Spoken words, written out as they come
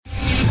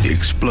The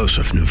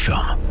explosive new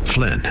film,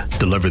 Flynn,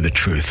 deliver the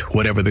truth,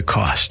 whatever the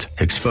cost,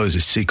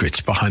 exposes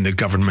secrets behind the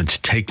government's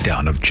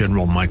takedown of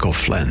General Michael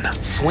Flynn.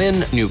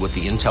 Flynn knew what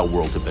the intel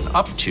world had been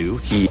up to.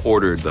 He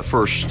ordered the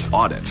first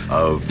audit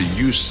of the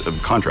use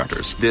of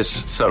contractors.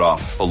 This set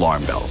off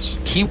alarm bells.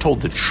 He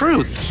told the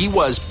truth. He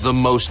was the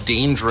most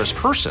dangerous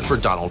person for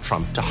Donald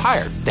Trump to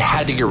hire. They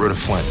had to get rid of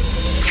Flynn.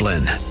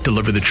 Flynn,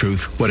 deliver the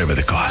truth, whatever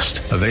the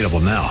cost. Available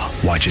now.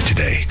 Watch it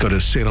today. Go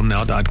to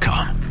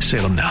salemnow.com.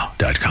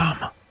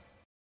 salemnow.com.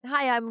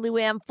 Hi, I'm Lou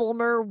Ann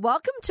Fulmer.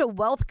 Welcome to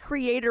Wealth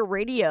Creator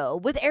Radio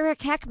with Eric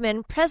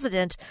Heckman,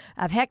 president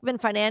of Heckman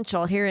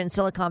Financial here in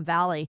Silicon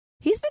Valley.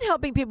 He's been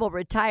helping people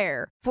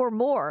retire for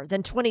more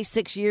than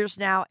 26 years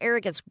now.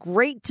 Eric, it's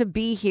great to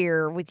be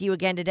here with you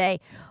again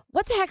today.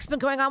 What the heck's been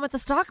going on with the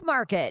stock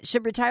market?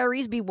 Should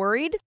retirees be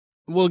worried?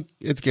 Well,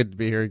 it's good to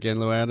be here again,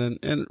 Lou Ann,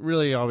 and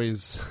really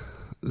always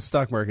the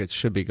stock market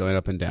should be going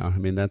up and down. I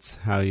mean, that's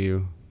how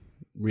you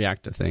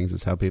react to things.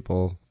 It's how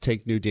people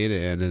take new data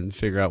in and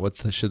figure out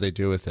what should they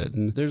do with it.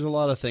 And there's a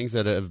lot of things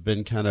that have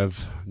been kind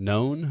of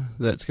known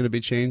that's going to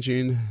be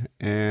changing,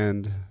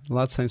 and a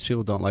lot of times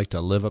people don't like to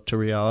live up to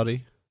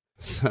reality.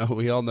 So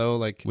we all know,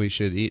 like, we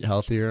should eat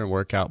healthier and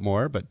work out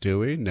more, but do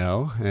we?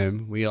 No.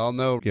 And we all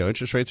know,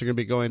 interest rates are going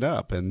to be going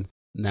up, and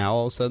now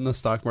all of a sudden the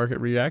stock market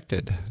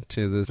reacted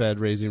to the Fed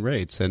raising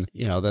rates. And,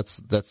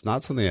 that's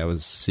not something that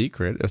was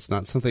secret. It's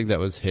not something that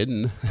was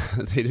hidden.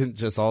 They didn't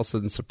just all of a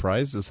sudden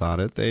surprise us on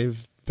it.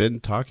 They've been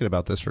talking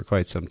about this for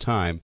quite some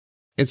time.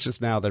 It's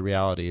just now the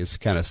reality is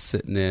kind of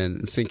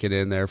sinking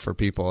in there for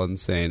people and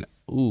saying,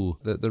 ooh,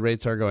 the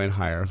rates are going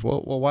higher.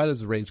 Well, why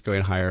does the rates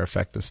going higher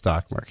affect the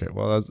stock market?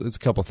 Well, it's a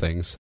couple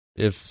things.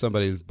 If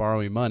somebody's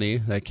borrowing money,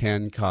 that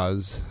can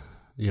cause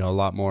a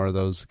lot more of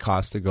those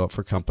costs to go up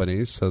for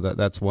companies. So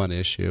that's one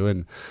issue.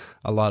 And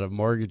a lot of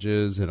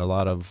mortgages and a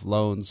lot of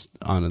loans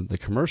on the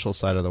commercial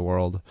side of the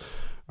world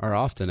are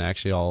often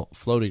actually all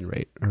floating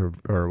rate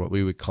or what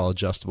we would call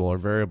adjustable or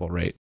variable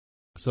rate.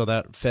 So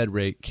that Fed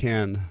rate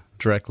can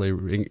directly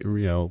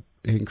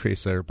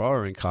increase their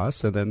borrowing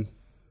costs, and then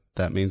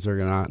that means they're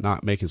going to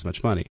not make as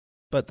much money.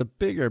 But the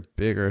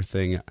bigger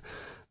thing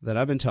that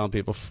I've been telling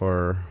people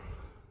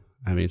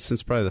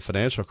since probably the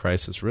financial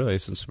crisis, really,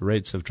 since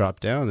rates have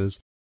dropped down, is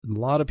a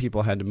lot of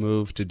people had to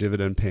move to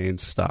dividend-paying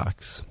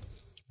stocks.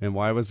 And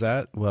why was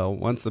that? Well,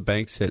 once the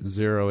banks hit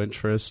zero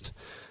interest,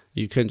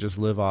 you couldn't just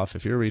live off.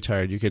 If you're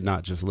retired, you could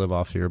not just live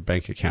off your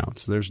bank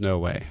accounts. There's no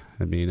way.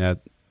 I mean,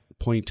 at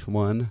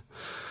 0.1,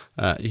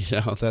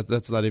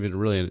 that's not even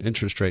really an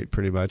interest rate,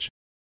 pretty much.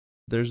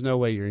 There's no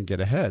way you're going to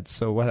get ahead.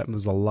 So what happened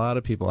was a lot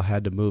of people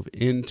had to move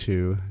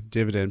into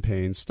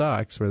dividend-paying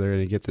stocks where they're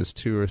going to get this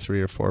 2 or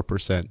 3 or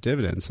 4%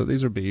 dividend. So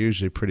these would be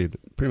usually pretty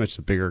much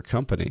the bigger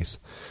companies.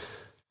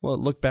 Well,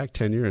 look back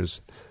 10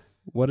 years.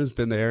 What has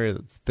been the area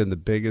that's been the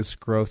biggest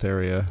growth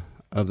area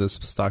of this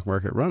stock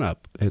market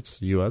run-up?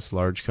 It's U.S.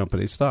 large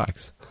company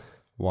stocks.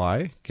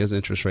 Why? Because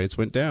interest rates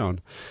went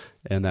down.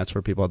 And that's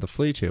where people have to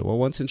flee to. Well,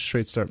 once interest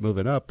rates start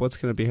moving up, what's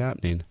going to be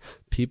happening?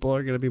 People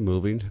are going to be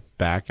moving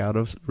back out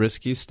of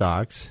risky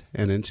stocks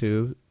and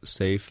into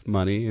safe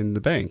money in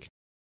the bank.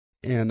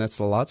 And that's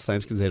a lot of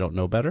times because they don't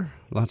know better.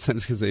 A lot of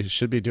times because they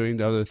should be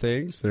doing other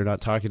things. They're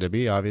not talking to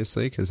me,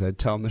 obviously, because I'd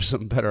tell them there's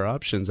some better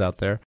options out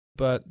there.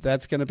 But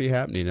that's going to be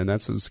happening, and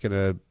that's what's going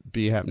to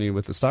be happening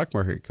with the stock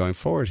market going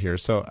forward here.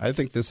 So I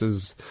think this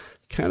is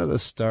kind of the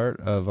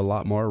start of a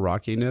lot more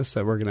rockiness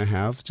that we're going to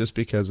have, just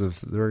because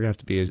we're going to have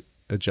to be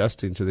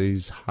adjusting to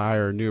these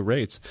higher new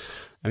rates.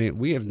 I mean,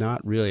 we have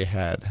not really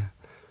had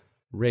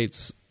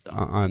rates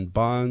on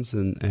bonds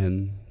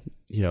and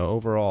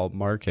overall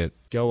market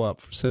go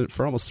up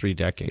for almost 3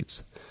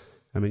 decades.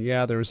 I mean,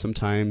 yeah, there were some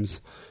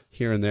times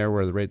here and there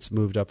where the rates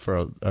moved up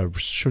for a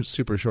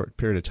super short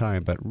period of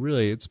time, but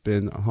really it's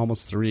been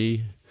almost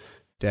 3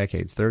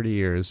 decades, 30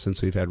 years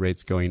since we've had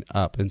rates going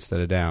up instead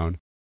of down.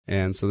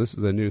 And so this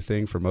is a new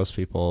thing for most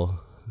people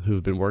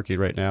who've been working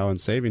right now and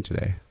saving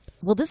today.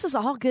 Well, this is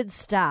all good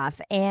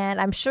stuff,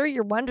 and I'm sure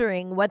you're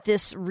wondering what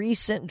this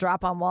recent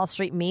drop on Wall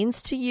Street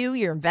means to you,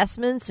 your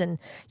investments, and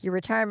your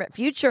retirement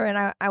future.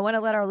 And I want to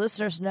let our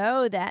listeners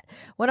know that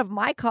one of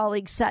my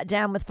colleagues sat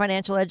down with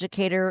financial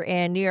educator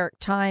and New York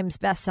Times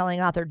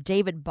bestselling author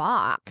David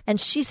Bach, and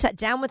she sat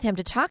down with him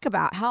to talk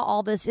about how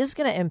all this is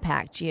going to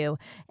impact you.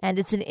 And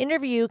it's an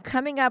interview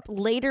coming up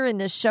later in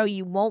this show.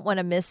 You won't want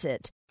to miss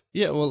it.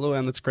 Yeah, well,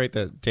 Luann, that's great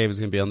that Dave is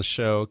going to be on the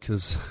show,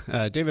 because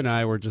Dave and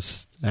I were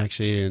just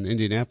actually in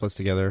Indianapolis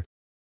together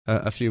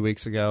a few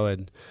weeks ago,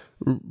 and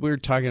we were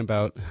talking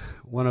about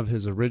one of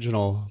his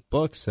original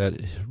books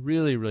that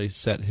really, really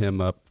set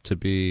him up to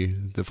be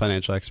the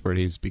financial expert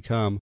he's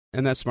become,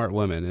 and that's Smart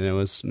Women.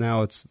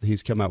 And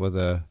he's come out with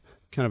a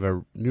kind of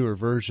a newer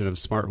version of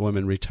Smart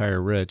Women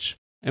Retire Rich,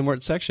 and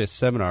it's actually a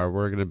seminar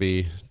we're going to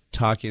be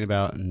talking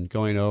about and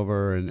going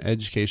over an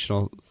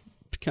educational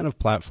kind of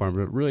platform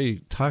that really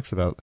talks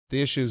about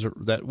the issues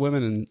that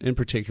women in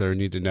particular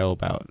need to know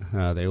about.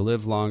 They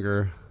live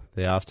longer.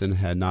 They often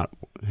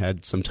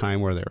had some time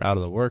where they're out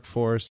of the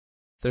workforce.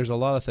 There's a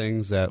lot of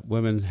things that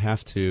women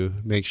have to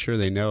make sure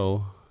they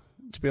know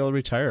to be able to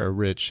retire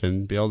rich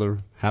and be able to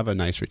have a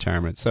nice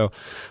retirement. So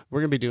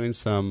we're going to be doing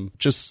some,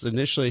 just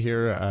initially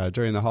here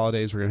during the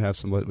holidays, we're going to have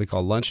some what we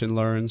call lunch and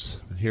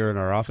learns here in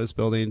our office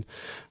building.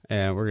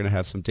 And we're going to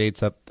have some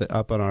dates up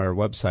on our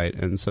website.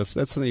 And so if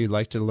that's something you'd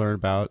like to learn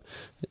about,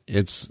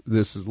 this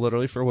is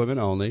literally for women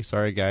only.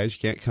 Sorry, guys, you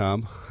can't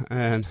come.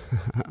 And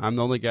I'm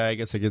the only guy, I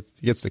guess, that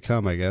gets to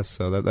come, I guess.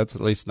 So that's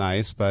at least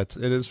nice. But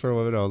it is for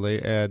women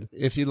only. And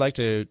if you'd like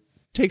to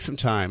take some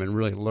time and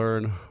really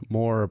learn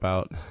more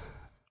about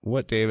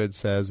what David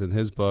says in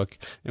his book,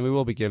 and we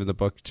will be giving the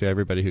book to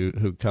everybody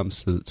who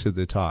comes to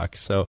the talk.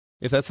 So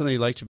if that's something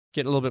you'd like to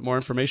get a little bit more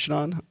information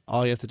on,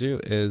 all you have to do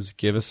is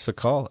give us a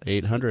call,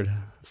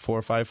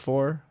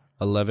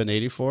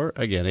 800-454-1184.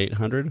 Again,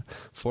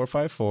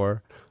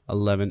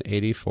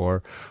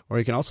 800-454-1184. Or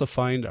you can also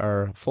find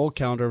our full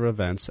calendar of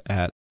events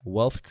at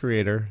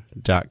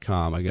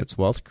wealthcreator.com. Again, it's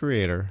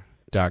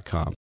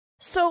wealthcreator.com.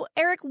 So,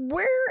 Eric,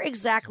 where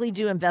exactly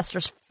do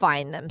investors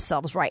find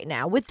themselves right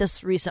now with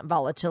this recent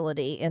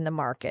volatility in the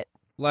market?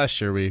 Last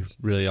year, we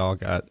really all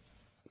got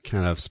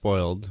kind of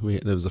spoiled.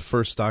 There was the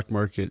first stock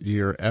market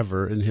year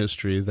ever in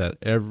history that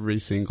every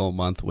single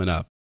month went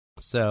up.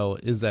 So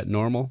is that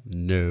normal?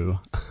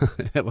 No,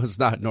 it was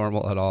not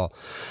normal at all.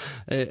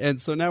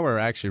 And so now we're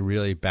actually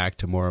really back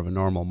to more of a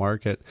normal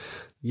market.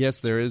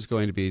 Yes, there is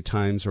going to be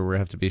times where we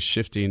have to be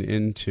shifting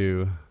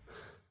into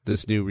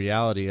this new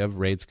reality of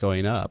rates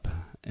going up.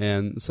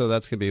 And so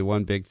that's going to be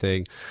one big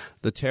thing.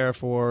 The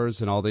tariff wars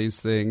and all these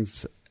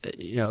things,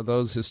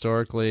 those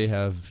historically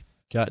have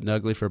gotten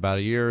ugly for about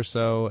a year or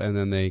so, and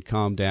then they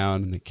calm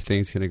down and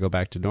things going to go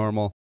back to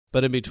normal.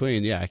 But in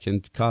between, it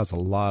can cause a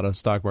lot of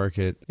stock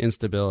market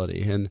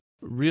instability. And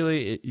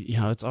really,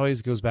 it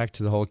always goes back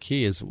to the whole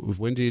key is,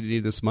 when do you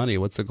need this money?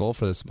 What's the goal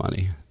for this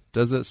money?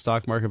 Does that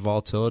stock market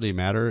volatility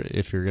matter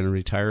if you're going to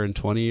retire in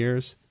 20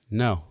 years?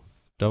 No,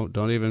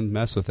 don't even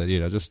mess with it.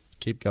 Just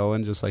keep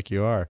going just like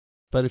you are.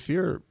 But if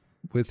you're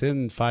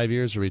within 5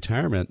 years of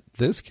retirement,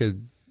 this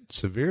could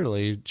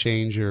severely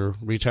change your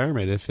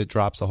retirement if it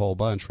drops a whole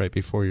bunch right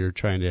before you're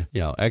trying to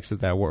exit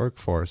that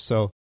workforce.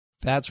 So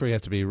that's where you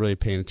have to be really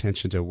paying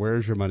attention to,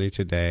 where's your money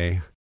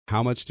today?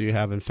 How much do you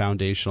have in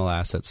foundational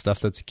assets,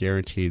 stuff that's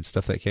guaranteed,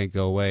 stuff that can't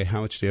go away?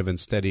 How much do you have in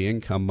steady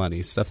income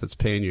money, stuff that's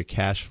paying you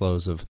cash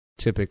flows of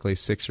typically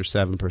 6 or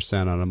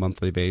 7% on a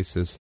monthly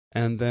basis?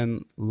 And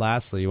then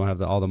lastly, you want to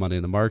have all the money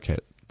in the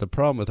market. The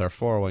problem with our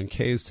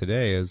 401ks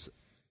today is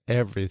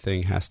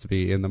everything has to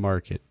be in the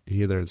market,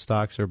 either in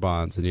stocks or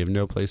bonds, and you have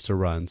no place to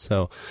run.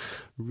 So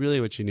really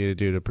what you need to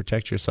do to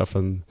protect yourself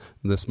from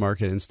this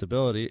market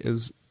instability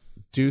is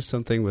do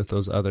something with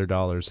those other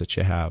dollars that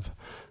you have.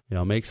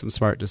 Make some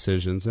smart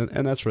decisions,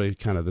 and that's really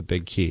kind of the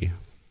big key.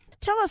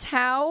 Tell us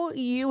how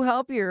you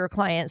help your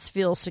clients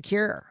feel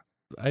secure.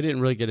 I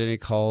didn't really get any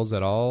calls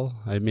at all.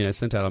 I mean, I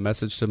sent out a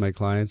message to my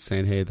clients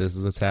saying, hey, this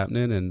is what's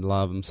happening. And a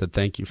lot of them said,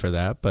 thank you for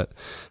that. But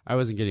I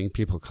wasn't getting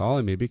people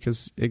calling me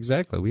because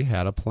exactly, we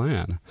had a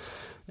plan.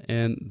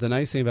 And the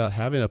nice thing about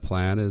having a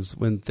plan is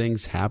when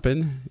things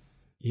happen,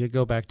 you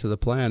go back to the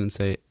plan and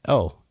say,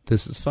 oh,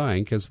 this is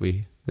fine because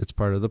it's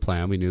part of the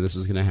plan. We knew this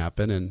was going to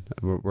happen and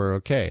we're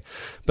okay.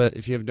 But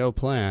if you have no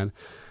plan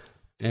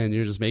and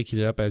you're just making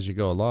it up as you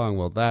go along,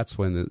 well, that's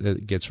when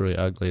it gets really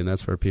ugly, and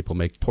that's where people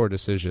make poor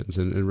decisions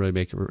and really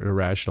make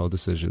irrational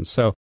decisions.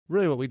 So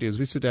really what we do is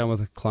we sit down with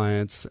the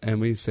clients and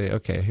we say,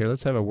 okay, here,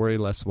 let's have a Worry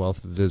Less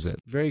Wealth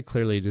visit. Very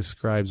clearly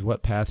describes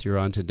what path you're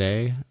on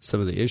today, some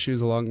of the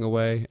issues along the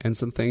way, and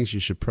some things you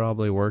should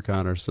probably work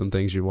on or some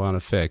things you want to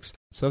fix.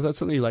 So if that's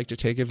something you'd like to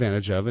take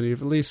advantage of and you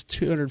have at least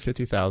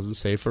 $250,000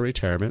 saved for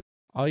retirement,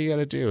 all you got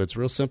to do, it's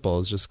real simple,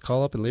 is just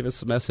call up and leave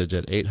us a message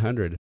at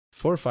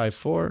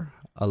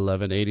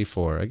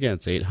 800-454-1184. Again,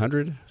 it's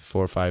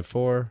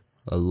 800-454-1184,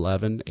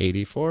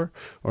 or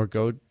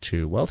go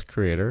to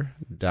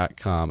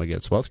wealthcreator.com. Again,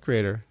 it's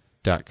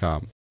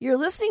wealthcreator.com. You're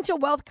listening to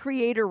Wealth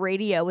Creator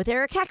Radio with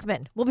Eric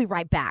Heckman. We'll be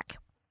right back.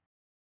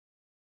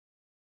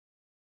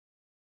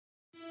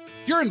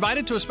 You're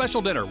invited to a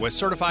special dinner with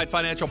certified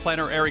financial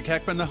planner Eric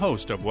Heckman, the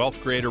host of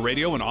Wealth Creator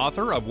Radio and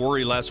author of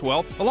Worry Less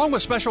Wealth, along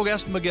with special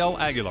guest Miguel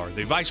Aguilar,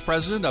 the vice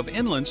president of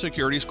Inland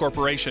Securities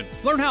Corporation.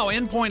 Learn how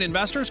Endpoint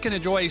investors can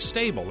enjoy a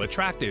stable,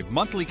 attractive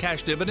monthly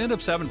cash dividend of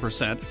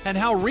 7% and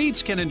how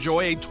REITs can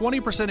enjoy a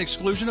 20%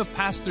 exclusion of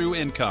pass-through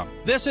income.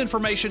 This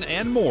information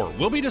and more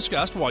will be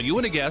discussed while you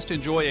and a guest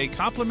enjoy a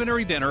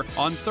complimentary dinner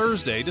on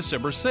Thursday,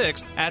 December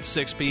 6th at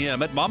 6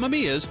 p.m. at Mamma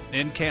Mia's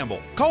in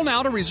Campbell. Call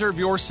now to reserve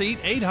your seat,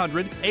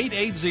 800-880-8628.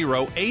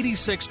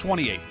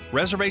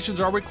 Reservations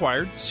are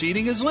required.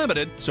 Seating is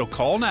limited, so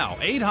call now,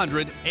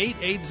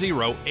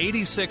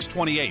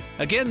 800-880-8628.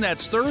 Again,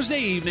 that's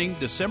Thursday evening,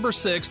 December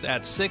 6th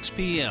at 6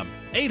 p.m.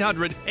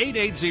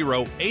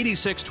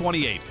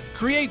 800-880-8628.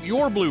 Create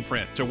your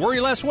blueprint to worry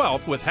less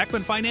wealth with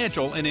Heckman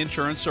Financial and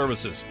Insurance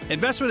Services.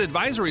 Investment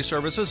advisory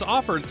services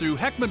offered through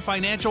Heckman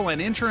Financial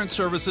and Insurance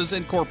Services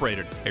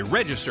Incorporated, a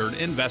registered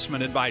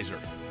investment advisor.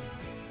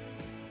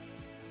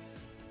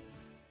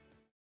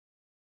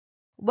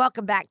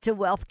 Welcome back to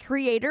Wealth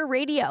Creator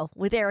Radio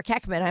with Eric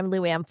Heckman. I'm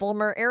Lou Ann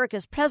Fulmer. Eric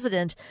is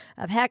president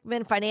of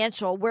Heckman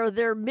Financial, where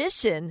their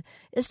mission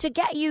is to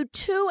get you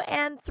to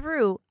and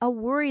through a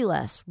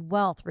worry-less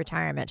wealth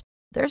retirement.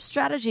 Their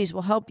strategies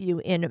will help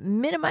you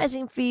in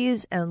minimizing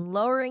fees and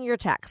lowering your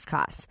tax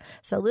costs.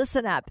 So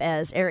listen up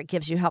as Eric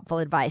gives you helpful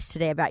advice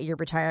today about your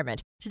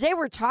retirement. Today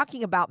we're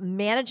talking about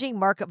managing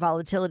market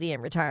volatility in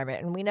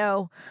retirement. And we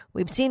know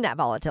we've seen that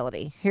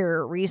volatility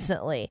here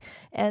recently.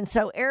 And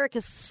so Eric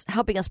is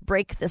helping us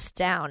break this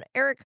down.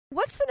 Eric,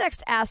 what's the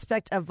next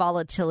aspect of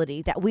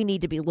volatility that we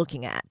need to be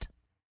looking at?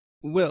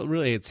 Well,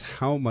 really, it's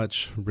how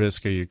much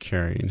risk are you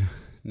carrying?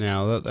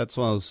 Now, that's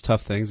one of those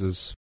tough things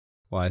is,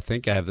 well, I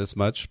think I have this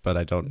much, but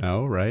I don't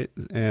know, right?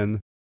 And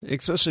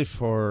especially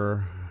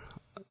for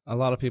a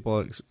lot of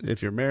people,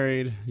 if you're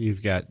married,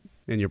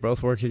 and you're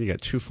both working, you got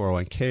 2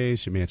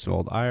 401ks, you may have some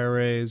old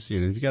IRAs,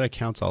 you've got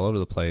accounts all over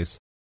the place.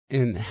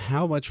 And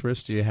how much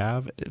risk do you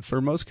have? For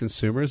most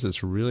consumers,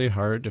 it's really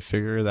hard to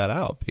figure that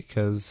out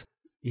because,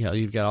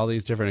 you've got all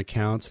these different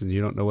accounts and you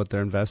don't know what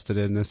they're invested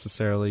in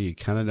necessarily. You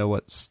kind of know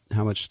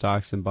how much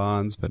stocks and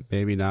bonds, but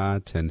maybe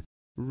not. And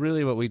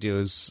really what we do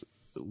is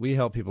we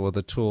help people with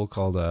a tool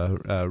called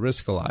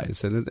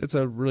Riskalyze, and it's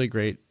a really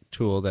great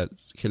tool that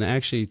can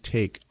actually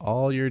take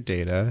all your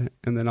data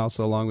and then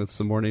also along with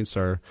some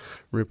Morningstar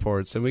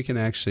reports, and we can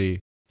actually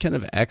kind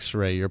of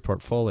x-ray your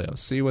portfolio,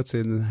 see what's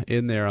in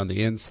there on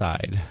the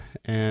inside.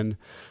 And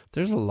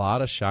there's a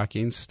lot of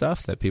shocking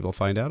stuff that people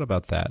find out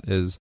about that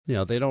is,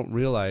 they don't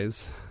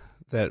realize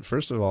that,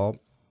 first of all,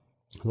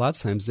 lots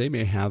of times they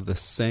may have the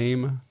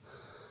same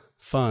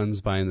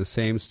funds buying the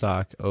same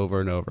stock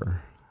over and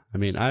over. I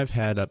mean, I've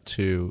had up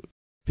to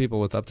people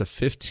with up to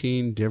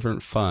 15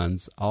 different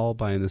funds all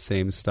buying the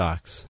same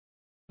stocks.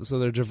 So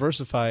they're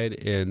diversified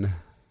in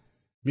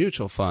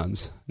mutual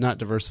funds, not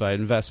diversified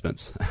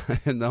investments.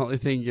 And the only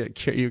thing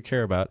you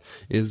care about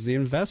is the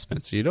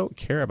investments. You don't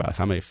care about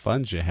how many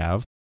funds you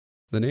have.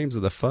 The names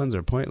of the funds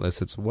are pointless.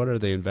 It's what are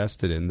they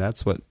invested in.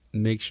 That's what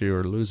makes you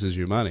or loses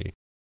you money.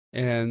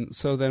 And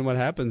so then what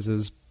happens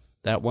is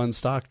that one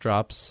stock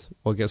drops.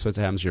 Well, guess what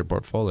happens to your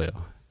portfolio?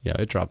 Yeah,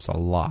 it drops a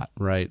lot,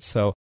 right?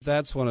 So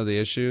that's one of the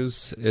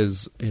issues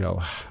is,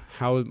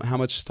 how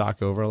much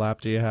stock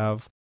overlap do you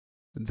have?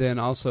 Then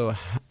also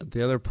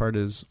the other part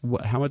is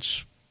how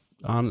much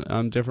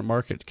on different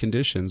market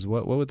conditions,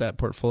 what would that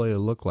portfolio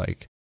look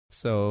like?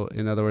 So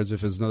in other words,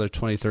 if it's another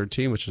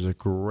 2013, which is a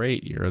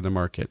great year in the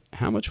market,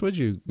 how much would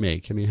you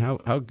make? I mean,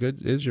 how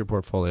good is your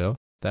portfolio?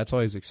 That's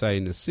always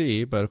exciting to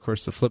see. But of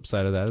course, the flip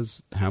side of that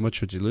is how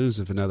much would you lose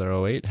if another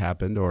 08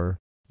 happened, or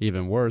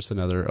even worse,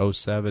 another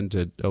 07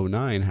 to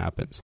 09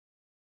 happens.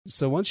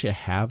 So once you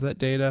have that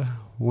data,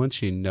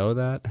 once you know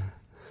that,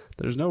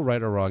 there's no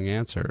right or wrong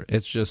answer.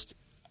 It's just,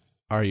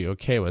 are you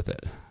okay with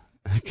it?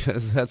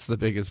 Because that's the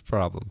biggest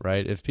problem,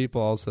 right? If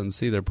people all of a sudden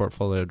see their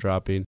portfolio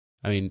dropping,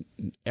 I mean,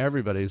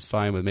 everybody's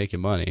fine with making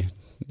money.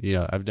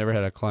 I've never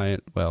had a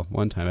client, well,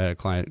 one time I had a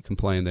client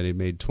complain that he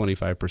made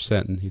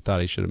 25% and he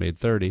thought he should have made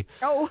 30.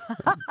 Oh.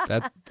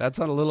 That's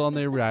a little on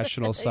the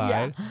irrational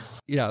side.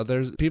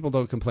 There's people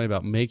don't complain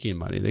about making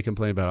money. They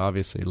complain about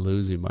obviously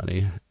losing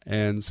money.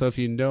 And so if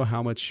you know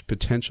how much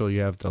potential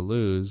you have to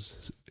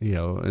lose,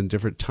 in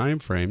different time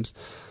frames,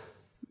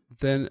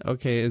 then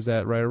okay, is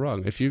that right or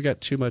wrong? If you've got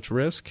too much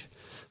risk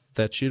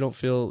that you don't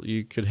feel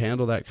you could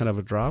handle that kind of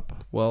a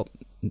drop, well,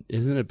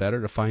 isn't it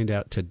better to find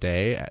out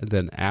today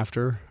than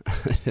after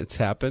it's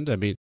happened? I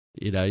mean,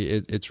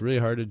 it's really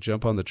hard to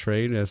jump on the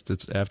train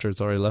after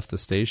it's already left the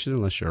station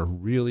unless you're a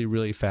really,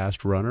 really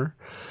fast runner.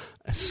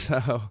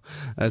 So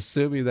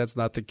assuming that's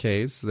not the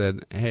case,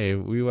 then, hey,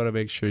 we want to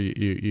make sure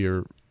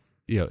you're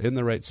in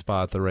the right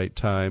spot at the right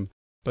time.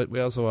 But we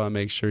also want to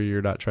make sure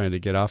you're not trying to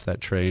get off that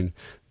train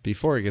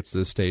before it gets to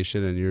the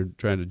station and you're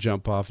trying to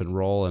jump off and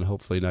roll and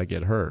hopefully not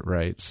get hurt,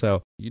 right?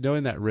 So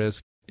knowing that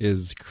risk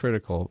is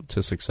critical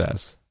to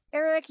success.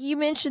 Eric, you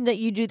mentioned that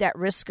you do that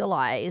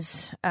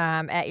Riskalyze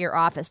at your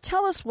office.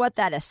 Tell us what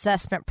that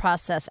assessment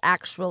process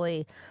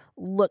actually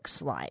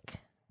looks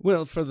like.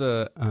 Well, for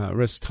the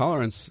risk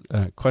tolerance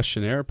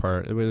questionnaire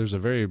part, there's a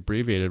very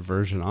abbreviated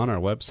version on our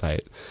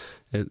website.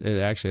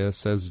 It actually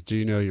says, do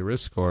you know your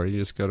risk score? You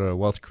just go to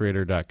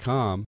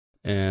wealthcreator.com,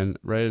 and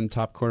right in the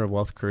top corner of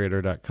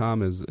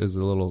wealthcreator.com is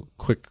a little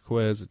quick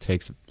quiz. It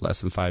takes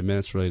less than 5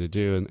 minutes really to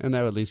do, and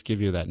that would at least give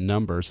you that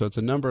number. So it's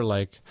a number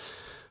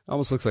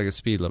almost looks like a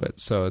speed limit.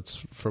 So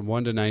it's from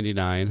 1 to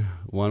 99.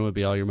 1 would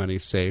be all your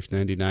money's safe.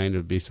 99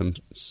 would be some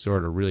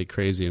sort of really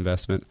crazy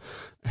investment.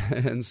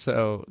 And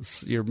so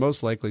you're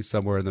most likely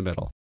somewhere in the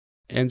middle.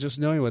 And just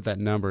knowing what that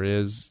number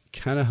is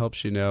kind of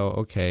helps you know,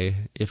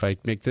 okay, if I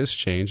make this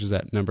change, does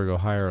that number go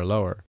higher or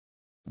lower?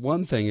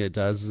 One thing it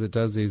does is it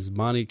does these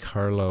Monte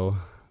Carlo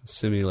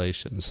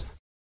simulations.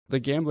 The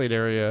gambling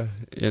area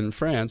in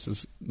France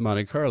is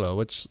Monte Carlo,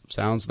 which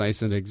sounds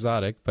nice and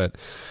exotic, but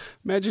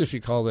imagine if you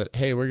called it,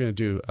 hey, we're going to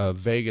do a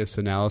Vegas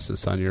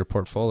analysis on your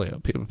portfolio.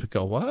 People would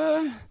go,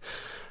 what?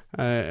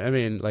 I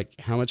mean, like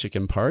how much you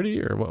can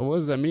party, or what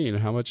does that mean?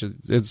 How much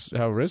it's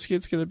how risky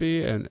it's going to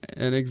be, and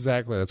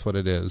exactly that's what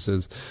it is.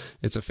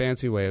 It's a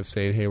fancy way of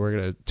saying, hey, we're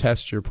going to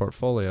test your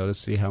portfolio to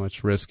see how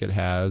much risk it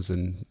has,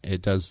 and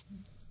it does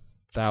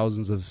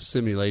thousands of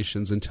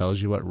simulations and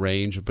tells you what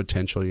range of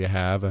potential you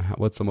have and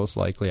what's the most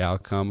likely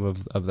outcome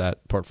of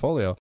that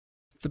portfolio.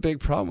 The big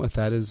problem with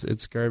that is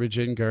it's garbage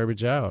in,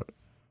 garbage out.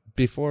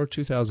 Before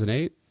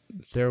 2008,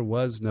 there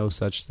was no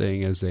such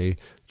thing as a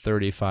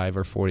 35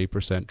 or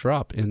 40%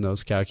 drop in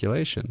those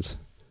calculations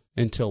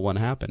until one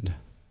happened.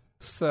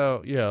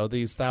 So,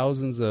 these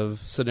thousands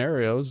of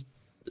scenarios,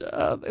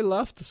 they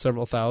left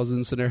several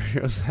thousand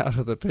scenarios out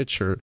of the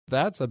picture.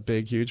 That's a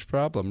big, huge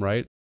problem,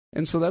 right?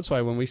 And so that's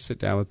why when we sit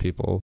down with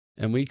people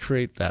and we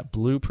create that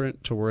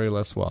blueprint to worry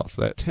less wealth,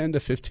 that 10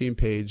 to 15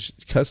 page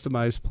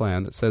customized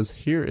plan that says,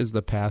 here is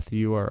the path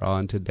you are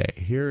on today.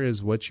 Here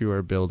is what you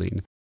are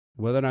building.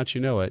 Whether or not you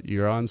know it,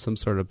 you're on some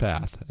sort of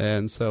path.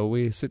 And so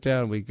we sit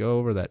down and we go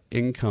over that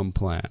income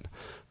plan.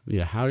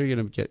 How are you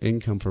going to get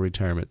income for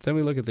retirement? Then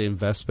we look at the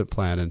investment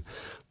plan and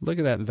look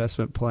at that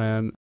investment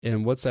plan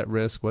and what's that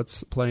risk,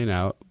 what's playing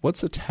out,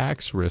 what's the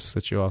tax risk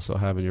that you also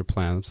have in your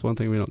plan. That's one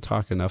thing we don't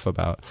talk enough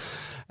about.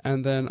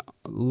 And then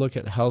look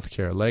at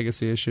healthcare,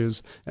 legacy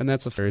issues, and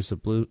that's a series of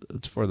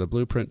for the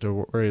blueprint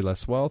to worry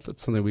less wealth.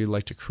 It's something we'd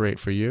like to create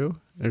for you.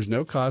 There's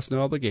no cost,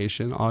 no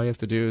obligation. All you have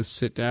to do is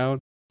sit down.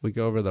 We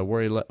go over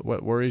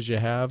what worries you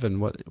have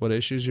and what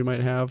issues you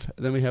might have.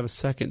 Then we have a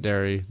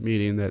secondary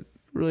meeting that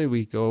really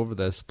we go over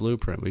this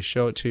blueprint. We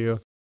show it to you,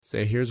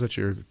 say, here's what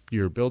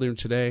you're building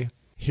today.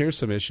 Here's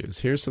some issues.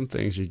 Here's some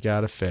things you got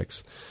to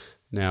fix.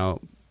 Now,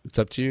 it's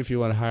up to you if you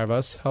want to hire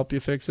us, help you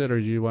fix it, or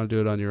you want to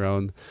do it on your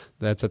own.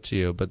 That's up to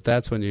you. But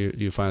that's when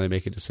you finally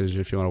make a decision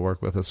if you want to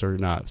work with us or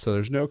not. So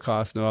there's no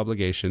cost, no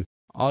obligation.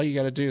 All you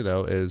got to do,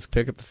 though, is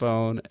pick up the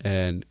phone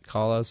and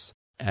call us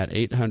at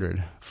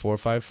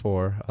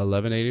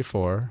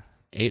 800-454-1184,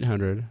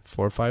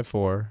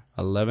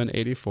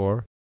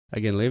 800-454-1184.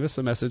 Again, leave us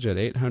a message at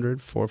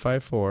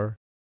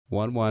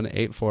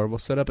 800-454-1184. We'll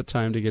set up a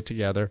time to get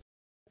together,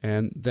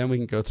 and then we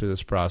can go through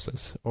this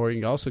process. Or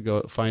you can also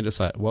go find us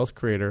at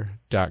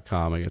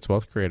wealthcreator.com. Again, it's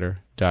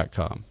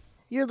wealthcreator.com.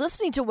 You're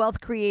listening to Wealth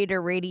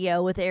Creator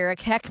Radio with Eric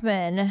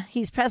Heckman.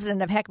 He's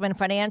president of Heckman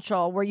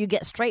Financial, where you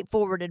get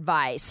straightforward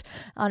advice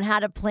on how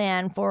to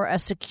plan for a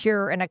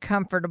secure and a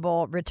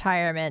comfortable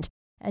retirement.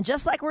 And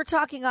just like we're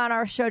talking on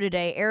our show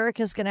today,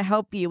 Eric is going to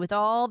help you with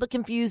all the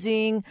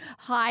confusing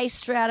high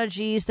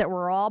strategies that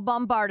we're all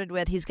bombarded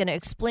with. He's going to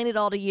explain it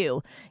all to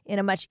you in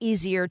a much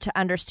easier to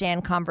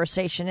understand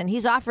conversation. And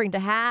he's offering to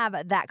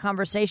have that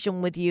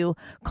conversation with you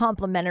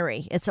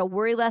complimentary. It's a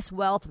Worry Less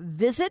Wealth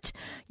visit.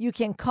 You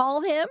can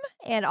call him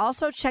and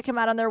also check him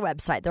out on their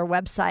website. Their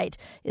website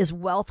is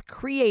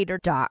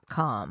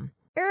wealthcreator.com.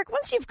 Eric,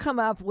 once you've come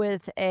up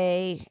with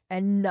a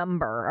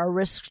number, a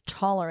risk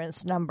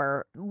tolerance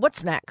number,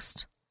 what's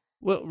next?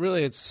 Well,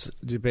 really, it's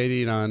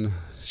debating on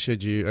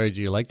do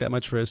you like that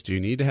much risk? Do you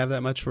need to have that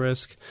much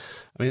risk?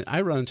 I mean,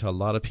 I run into a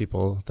lot of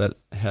people that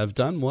have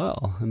done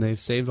well and they've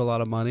saved a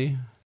lot of money.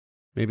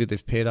 Maybe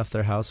they've paid off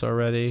their house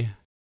already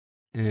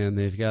and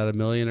they've got $1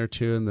 million or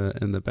 $2 million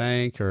in the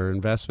bank or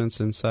investments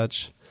and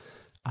such.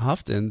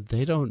 Often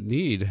they don't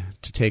need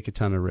to take a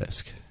ton of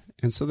risk.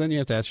 And so then you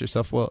have to ask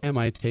yourself, well, am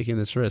I taking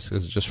this risk?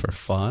 Is it just for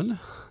fun?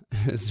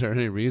 Is there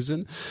any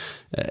reason?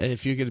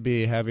 If you could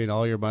be having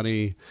all your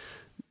money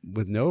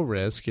with no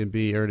risk and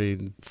be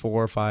earning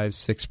 4, 5,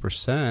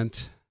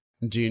 6%,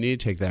 do you need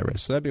to take that risk?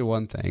 So that'd be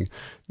one thing.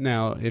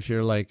 Now, if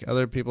you're like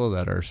other people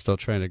that are still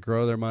trying to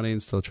grow their money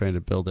and still trying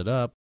to build it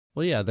up,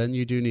 well, yeah, then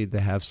you do need to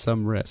have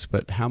some risk.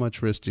 But how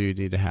much risk do you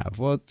need to have?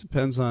 Well, it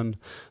depends on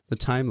the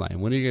timeline.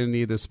 When are you going to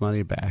need this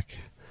money back?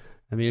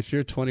 I mean, if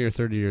you're 20 or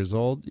 30 years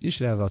old, you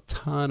should have a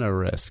ton of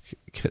risk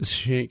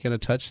because you ain't going to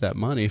touch that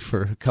money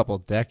for a couple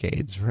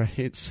decades,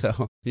 right?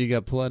 So you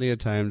got plenty of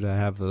time to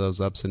have those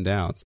ups and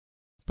downs.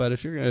 But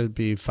if you're going to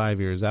be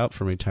 5 years out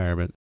from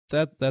retirement,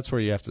 that's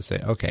where you have to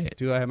say, okay,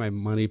 do I have my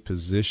money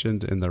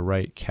positioned in the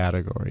right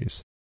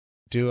categories?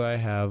 Do I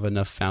have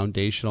enough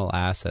foundational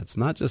assets,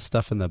 not just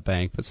stuff in the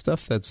bank, but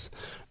stuff that's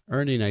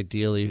earning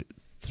ideally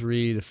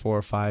 3 to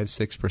 4, 5,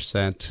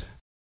 6%,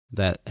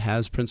 that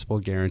has principal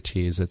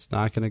guarantees, it's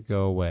not going to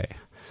go away?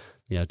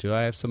 Do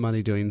I have some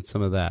money doing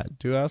some of that?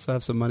 Do I also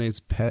have some money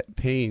that's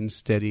paying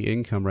steady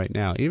income right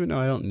now? Even though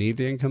I don't need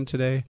the income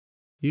today,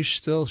 you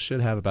still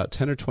should have about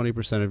 10 or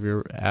 20% of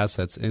your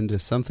assets into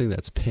something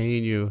that's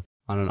paying you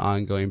on an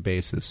ongoing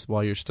basis.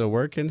 While you're still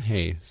working,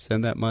 hey,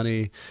 send that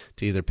money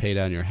to either pay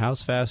down your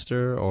house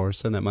faster or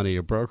send that money to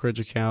your brokerage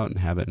account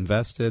and have it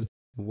invested.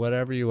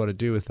 Whatever you want to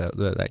do with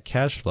that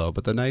cash flow.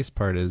 But the nice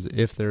part is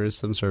if there is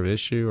some sort of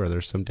issue or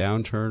there's some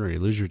downturn or you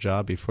lose your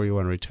job before you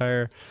want to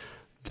retire,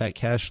 that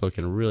cash flow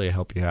can really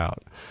help you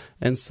out.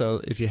 And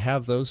so if you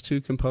have those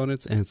two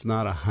components and it's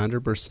not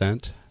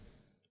 100%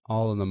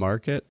 all in the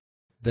market,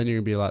 then you're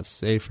going to be a lot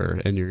safer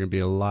and you're going to be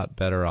a lot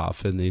better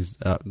off in these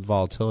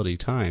volatility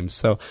times.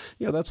 So,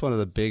 that's one of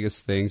the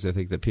biggest things I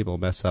think that people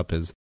mess up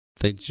is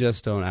they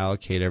just don't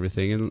allocate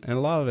everything. And a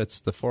lot of it's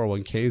the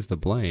 401ks to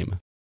blame.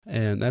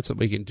 And that's what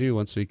we can do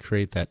once we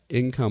create that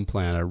income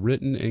plan. A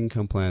written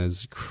income plan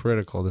is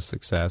critical to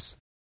success.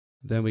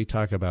 Then we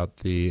talk about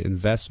the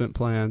investment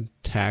plan,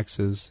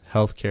 taxes,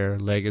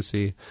 healthcare,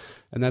 legacy.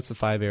 And that's the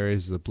 5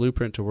 areas of the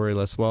blueprint to worry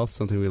less wealth,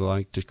 something we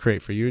like to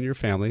create for you and your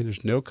family.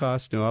 There's no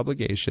cost, no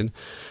obligation.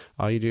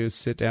 All you do is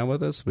sit down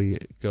with us. We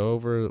go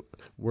over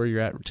where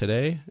you're at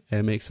today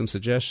and make some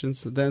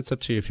suggestions. Then it's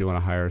up to you if you want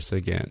to hire us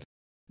again.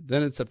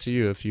 Then it's up to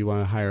you if you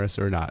want to hire us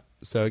or not.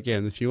 So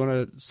again, if you want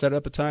to set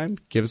up a time,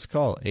 give us a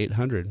call,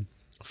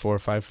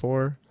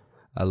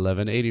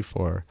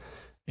 800-454-1184.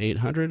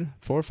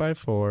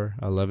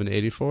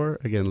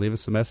 800-454-1184. Again, leave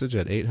us a message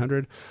at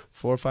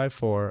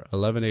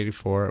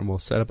 800-454-1184, and we'll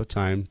set up a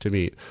time to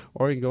meet.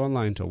 Or you can go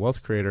online to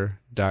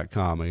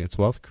wealthcreator.com. It's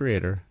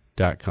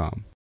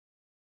wealthcreator.com.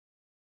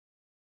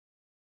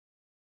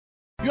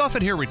 You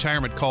often hear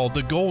retirement called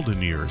the golden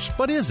years,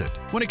 but is it?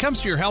 When it comes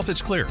to your health,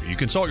 it's clear. You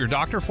consult your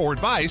doctor for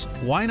advice.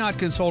 Why not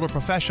consult a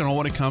professional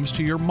when it comes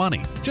to your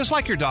money? Just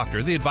like your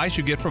doctor, the advice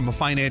you get from a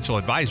financial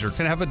advisor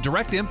can have a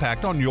direct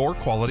impact on your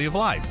quality of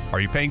life. Are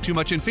you paying too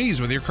much in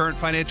fees with your current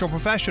financial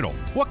professional?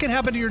 What can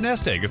happen to your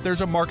nest egg if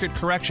there's a market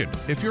correction?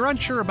 If you're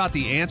unsure about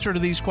the answer to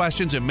these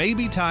questions, it may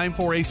be time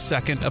for a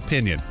second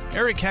opinion.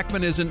 Eric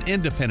Heckman is an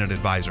independent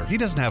advisor. He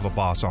doesn't have a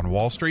boss on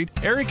Wall Street.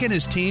 Eric and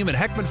his team at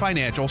Heckman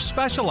Financial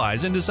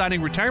specialize in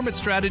designing retirement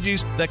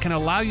strategies that can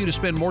allow you to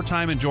spend more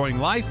time enjoying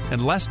life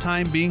and less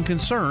time being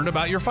concerned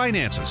about your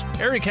finances.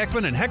 Eric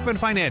Heckman and Heckman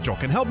Financial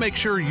can help make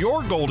sure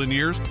your golden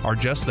years are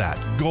just that,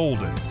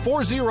 golden.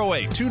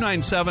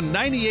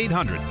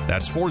 408-297-9800.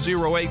 That's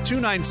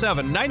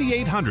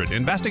 408-297-9800.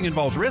 Investing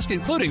involves risk,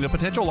 including the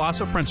potential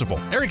loss of principal.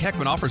 Eric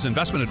Heckman offers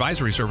investment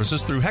advisory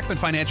services through Heckman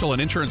Financial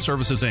and Insurance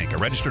Services, Inc., a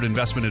registered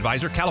investment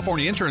advisor,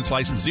 California Insurance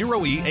License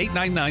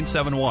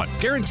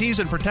 0E89971. Guarantees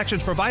and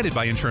protections provided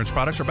by insurance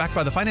products are backed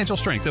by the financial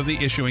strength of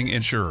the issuing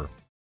insurer.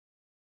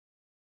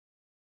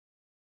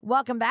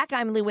 Welcome back.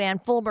 I'm Lou Ann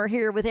Fulmer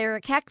here with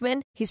Eric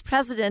Heckman. He's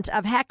president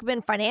of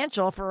Heckman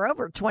Financial for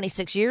over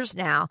 26 years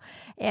now,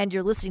 and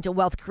you're listening to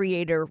Wealth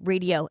Creator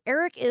Radio.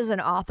 Eric is an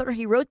author.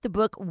 He wrote the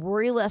book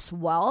Worry Less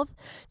Wealth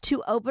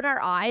to open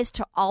our eyes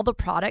to all the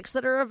products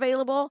that are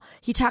available.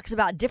 He talks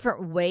about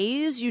different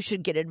ways you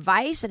should get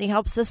advice, and he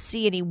helps us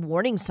see any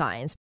warning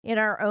signs in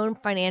our own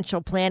financial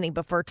planning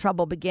before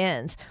trouble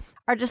begins.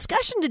 Our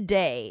discussion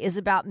today is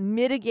about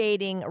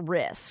mitigating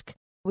risk.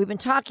 We've been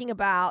talking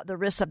about the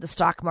risks of the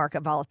stock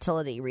market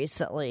volatility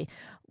recently.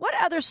 What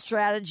other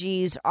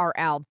strategies are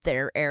out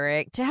there,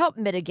 Eric, to help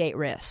mitigate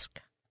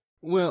risk?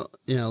 Well,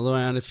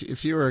 Luann,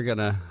 if you were going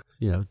to,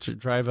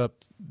 drive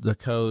up the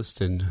coast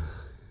and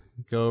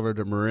go over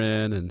to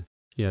Marin and,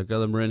 go to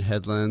the Marin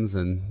Headlands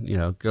and,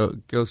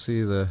 go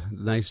see the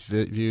nice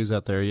views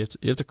out there, you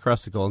have to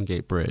cross the Golden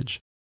Gate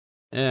Bridge.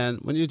 And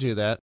when you do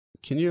that,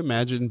 can you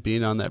imagine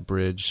being on that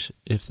bridge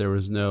if there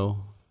was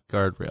no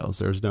guardrails,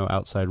 there's no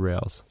outside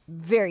rails?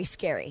 Very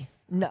scary.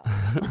 No.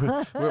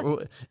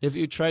 If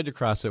you tried to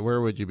cross it,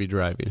 where would you be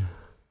driving?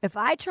 If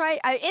I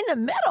tried, in the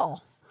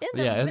middle.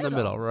 In the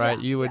middle, right?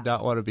 Yeah, you would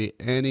not want to be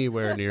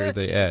anywhere near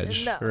the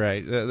edge, no.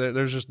 Right?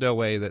 There's just no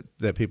way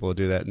that people would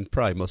do that, and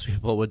probably most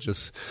people would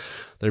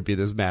there'd be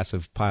this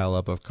massive pile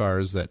up of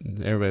cars that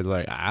everybody's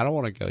like, I don't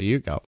want to go, you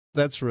go.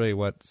 That's really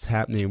what's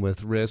happening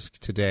with risk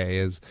today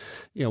is,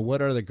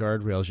 what are the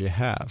guardrails you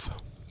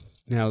have?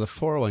 Now, the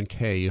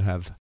 401k, you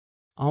have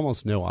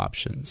almost no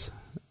options.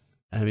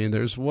 I mean,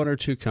 there's one or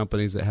two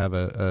companies that have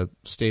a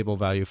stable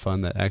value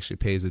fund that actually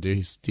pays a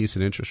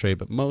decent interest rate,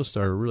 but most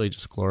are really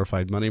just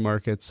glorified money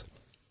markets.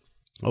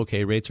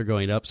 Okay, rates are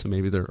going up, so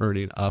maybe they're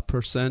earning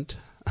 1%,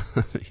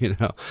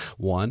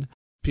 1.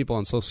 People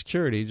on Social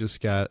Security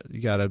just got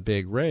a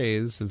big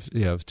raise of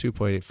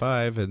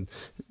 2.85,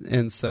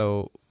 and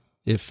so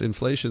if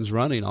inflation's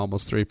running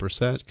almost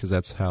 3%, because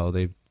that's how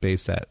they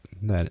base that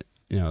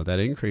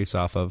increase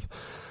off of.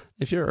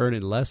 If you're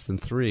earning less than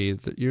 3,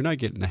 you're not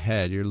getting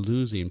ahead. You're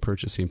losing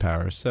purchasing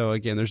power. So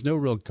again, there's no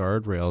real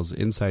guardrails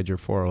inside your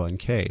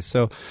 401k.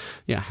 So,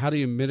 how do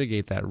you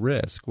mitigate that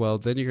risk? Well,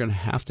 then you're going to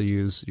have to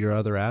use your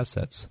other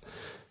assets.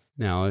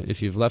 Now,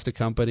 if you've left a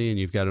company and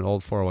you've got an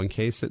old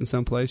 401k sitting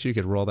someplace, you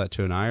could roll that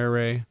to an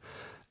IRA.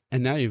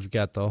 And now you've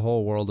got the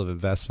whole world of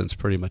investments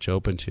pretty much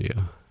open to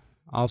you.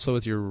 Also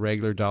with your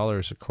regular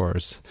dollars, of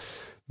course.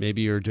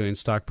 Maybe you're doing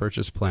stock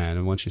purchase plan,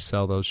 and once you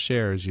sell those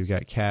shares, you've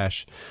got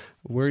cash.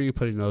 Where are you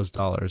putting those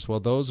dollars? Well,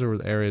 those are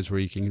the areas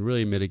where you can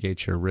really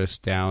mitigate your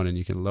risk down, and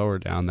you can lower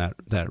down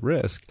that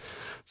risk.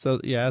 So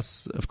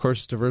yes, of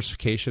course,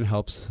 diversification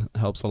helps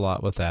a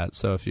lot with that.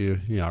 So if you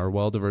are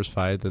well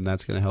diversified, then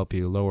that's going to help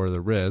you lower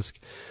the risk.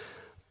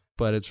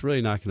 But it's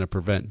really not going to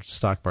prevent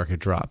stock market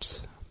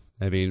drops.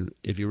 I mean,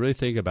 if you really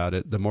think about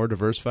it, the more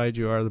diversified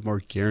you are, the more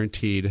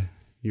guaranteed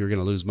you're going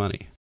to lose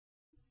money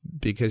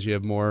because you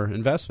have more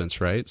investments,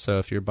 right? So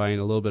if you're buying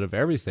a little bit of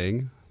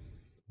everything,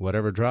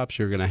 whatever drops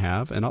you're going to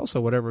have, and also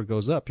whatever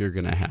goes up you're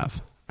going to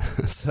have.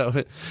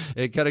 So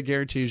it kind of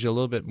guarantees you a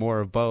little bit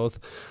more of both,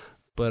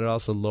 but it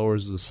also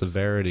lowers the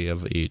severity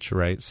of each,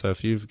 right? So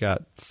if you've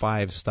got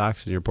 5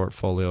 stocks in your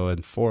portfolio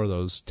and 4 of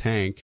those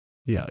tank,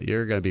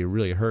 you're going to be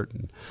really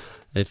hurting.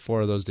 If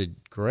 4 of those did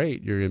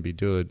great, you're going to be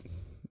doing,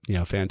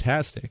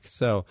 fantastic.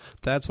 So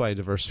that's why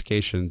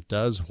diversification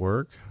does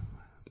work,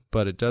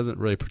 but it doesn't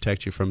really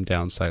protect you from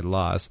downside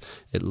loss.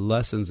 It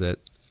lessens it.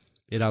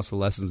 It also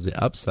lessens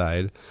the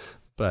upside,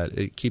 but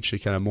it keeps you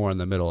kind of more in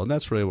the middle. And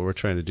that's really what we're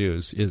trying to do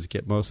is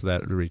get most of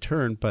that in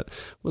return. But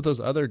with those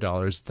other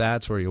dollars,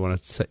 that's where you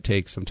want to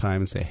take some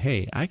time and say,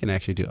 hey, I can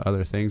actually do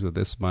other things with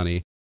this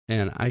money,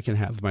 and I can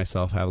have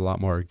myself have a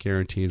lot more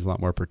guarantees, a lot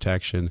more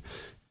protection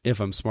if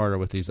I'm smarter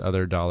with these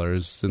other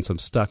dollars, since I'm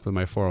stuck with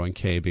my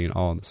 401k being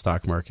all in the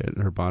stock market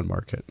or bond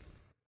market.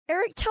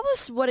 Eric, tell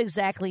us what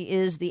exactly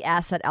is the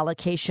asset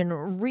allocation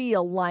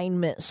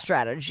realignment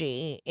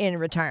strategy in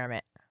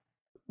retirement?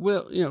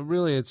 Well,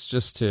 really it's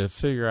just to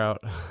figure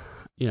out,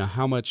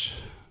 how much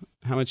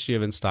do you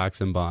have in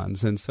stocks and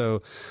bonds? And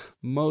so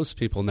most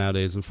people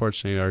nowadays,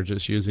 unfortunately, are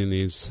just using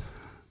these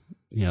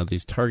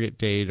target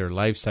date or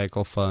life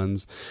cycle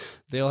funds.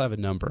 They'll have a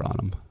number on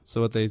them.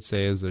 So what they'd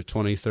say is they're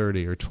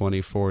 2030 or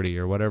 2040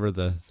 or whatever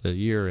the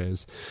year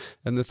is.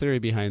 And the theory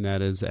behind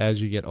that is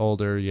as you get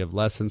older, you have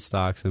less in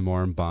stocks and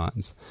more in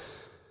bonds.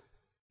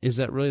 Is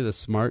that really the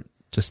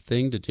smartest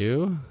thing to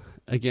do?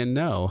 Again,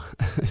 no.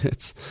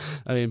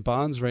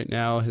 Bonds right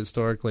now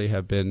historically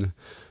have been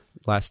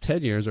last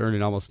 10 years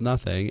earning almost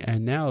nothing.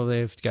 And now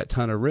they've got a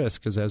ton of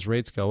risk because as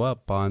rates go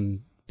up,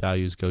 bond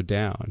values go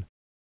down.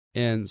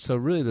 And so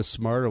really the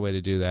smarter way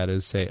to do that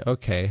is say,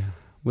 okay,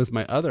 with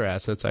my other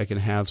assets, I can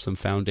have some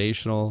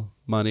foundational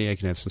money. I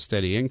can have some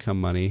steady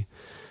income money.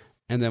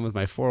 And then with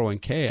my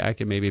 401k, I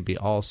can maybe be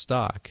all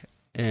stock.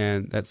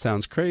 And that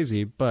sounds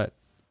crazy, but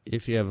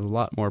if you have a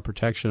lot more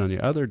protection on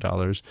your other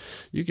dollars,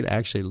 you could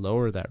actually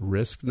lower that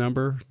risk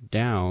number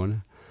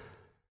down,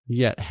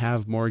 yet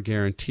have more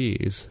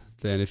guarantees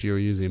than if you were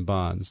using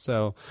bonds.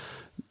 So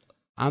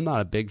I'm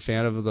not a big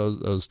fan of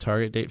those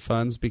target date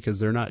funds because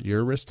they're not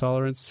your risk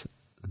tolerance.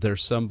 They're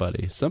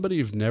somebody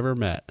you've never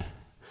met.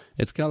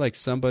 It's kind of like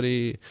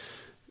somebody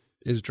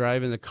is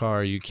driving the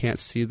car. You can't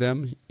see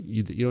them.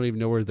 You don't even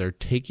know where they're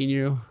taking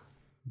you.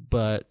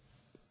 But,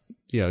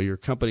 your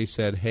company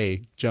said,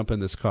 hey, jump in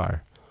this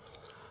car.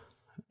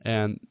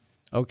 And,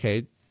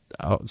 okay,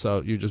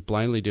 so you're just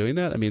blindly doing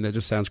that? That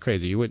just sounds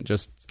crazy. You wouldn't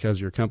just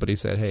because your company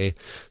said, hey,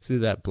 see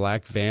that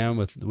black van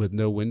with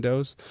no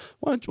windows?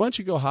 Why don't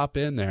you go hop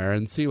in there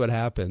and see what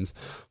happens?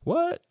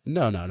 What?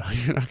 No,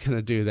 you're not going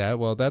to do that.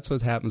 Well, that's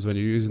what happens when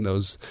you're using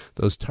those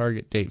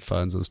target date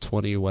funds, those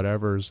 20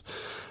 whatevers,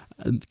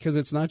 because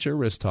it's not your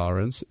risk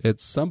tolerance,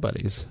 it's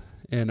somebody's.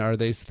 And are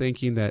they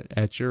thinking that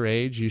at your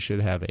age you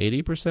should have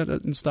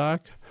 80% in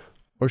stock,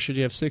 or should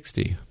you have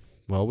 60%?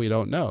 Well, we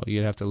don't know.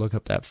 You'd have to look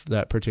up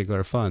that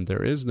particular fund.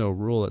 There is no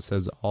rule that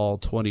says all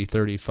 20,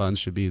 30 funds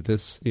should be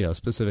this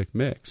specific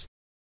mix.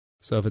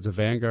 So if it's a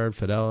Vanguard,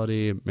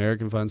 Fidelity,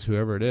 American funds,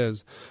 whoever it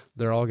is,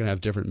 they're all going to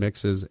have different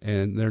mixes,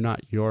 and they're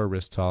not your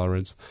risk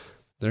tolerance.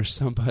 They're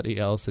somebody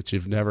else that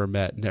you've never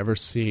met, never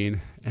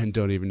seen, and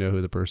don't even know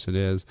who the person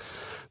is.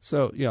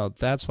 So,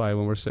 that's why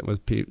when we're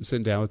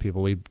sitting down with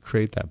people, we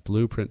create that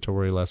blueprint to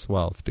worry less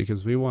wealth,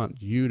 because we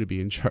want you to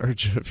be in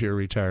charge of your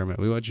retirement.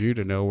 We want you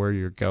to know where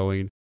you're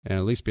going and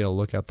at least be able to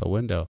look out the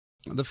window.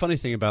 The funny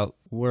thing about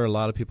where a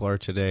lot of people are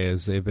today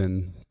is they've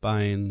been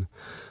buying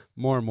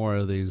more and more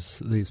of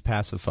these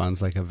passive funds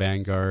like a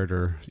Vanguard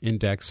or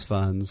index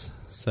funds.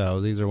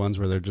 So these are ones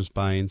where they're just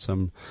buying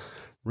some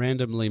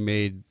randomly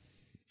made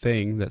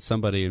thing that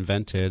somebody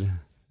invented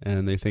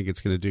and they think it's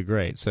going to do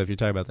great. So if you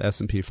talk about the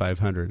S&P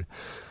 500,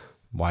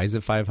 why is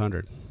it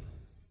 500?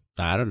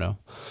 I don't know.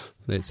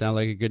 They sound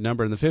like a good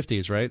number in the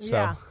 50s, right?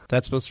 Yeah. So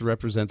that's supposed to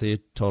represent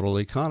the total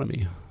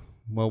economy.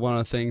 Well, one of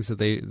the things that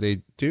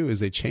they do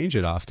is they change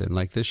it often.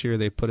 Like this year,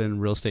 they put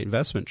in real estate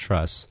investment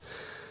trusts.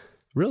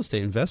 Real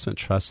estate investment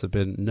trusts have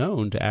been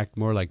known to act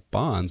more like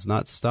bonds,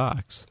 not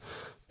stocks,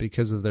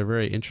 because of their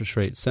very interest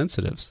rate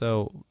sensitive.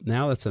 So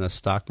now that's in a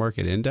stock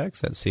market index.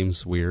 That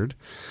seems weird.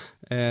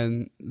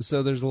 And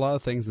so there's a lot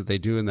of things that they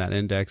do in that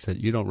index that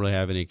you don't really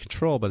have any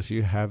control. But if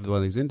you have one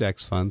of these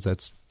index funds,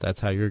 that's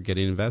how you're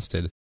getting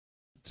invested.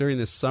 During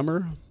this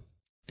summer,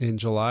 in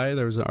July,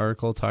 there was an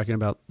article talking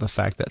about the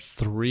fact that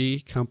 3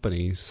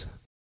 companies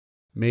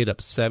made up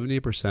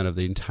 70% of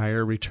the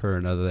entire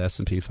return of the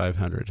S&P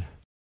 500.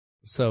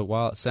 So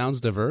while it sounds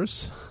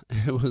diverse,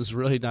 it was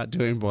really not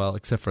doing well,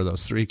 except for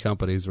those 3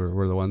 companies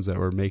were the ones that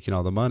were making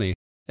all the money.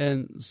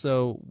 And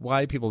so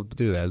why people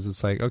do that is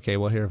it's like, okay,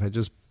 well, here, if I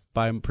just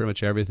buy pretty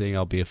much everything,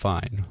 I'll be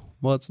fine.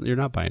 Well, you're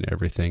not buying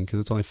everything because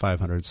it's only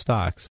 500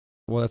 stocks.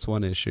 Well, that's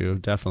one issue,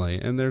 definitely.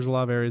 And there's a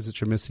lot of areas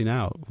that you're missing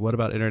out. What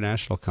about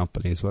international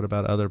companies? What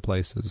about other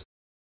places?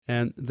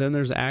 And then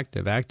there's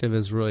active. Active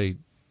is really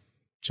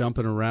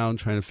jumping around,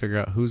 trying to figure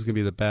out who's going to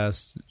be the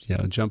best,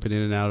 jumping in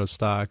and out of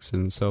stocks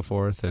and so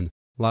forth. And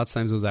lots of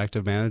times those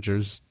active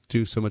managers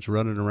do so much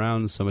running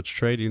around and so much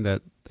trading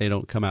that they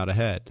don't come out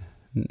ahead.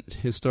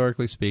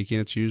 Historically speaking,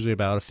 it's usually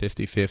about a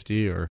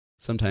 50-50, or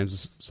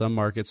sometimes some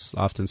markets,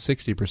 often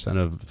 60%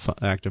 of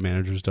active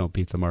managers don't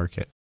beat the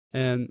market.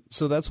 And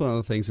so that's one of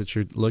the things that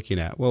you're looking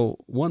at. Well,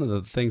 one of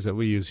the things that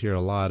we use here a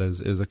lot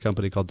is a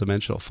company called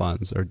Dimensional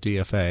Funds, or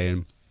DFA.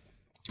 And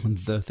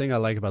The thing I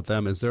like about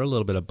them is they're a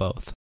little bit of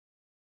both.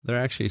 They're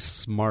actually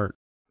smart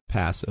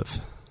passive,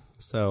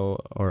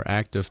 or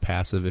active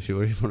passive, if you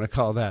want to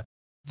call that.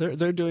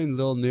 They're doing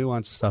little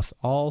nuanced stuff,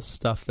 all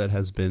stuff that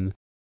has been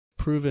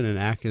proven in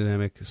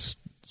academic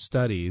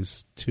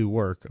studies to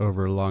work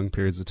over long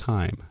periods of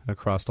time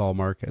across all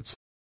markets.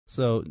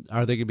 So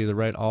are they going to be the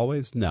right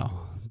always?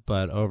 No.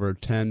 But over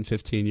 10,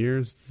 15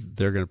 years,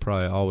 they're going to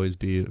probably always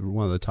be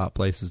one of the top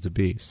places to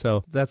be.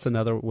 So that's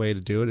another way to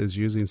do it, is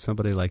using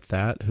somebody like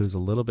that who's a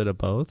little bit of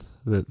both,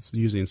 that's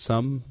using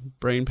some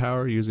brain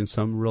power, using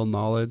some real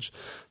knowledge.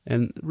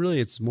 And really,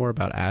 it's more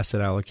about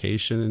asset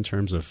allocation in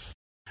terms of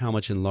how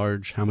much in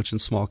large, how much in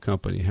small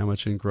company, how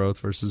much in growth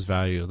versus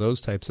value. Those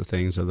types of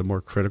things are the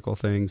more critical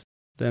things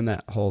than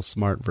that whole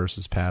smart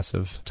versus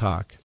passive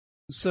talk.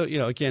 So,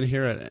 again,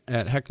 here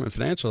at Heckman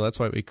Financial, that's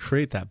why we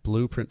create that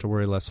blueprint to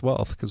worry less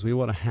wealth, because we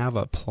want to have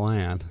a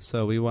plan.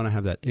 So we want to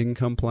have that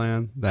income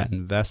plan, that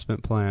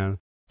investment plan,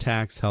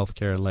 tax,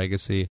 healthcare, and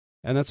legacy.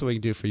 And that's what we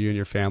can do for you and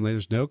your family.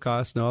 There's no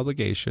cost, no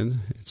obligation.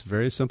 It's a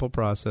very simple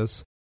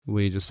process.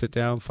 We just sit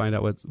down, find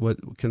out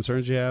what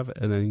concerns you have,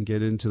 and then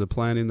get into the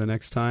planning the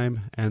next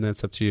time. And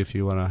that's up to you if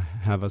you want to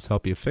have us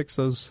help you fix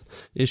those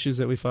issues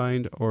that we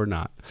find or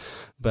not.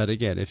 But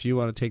again, if you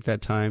want to take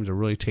that time to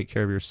really take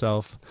care of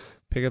yourself,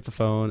 pick up the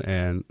phone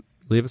and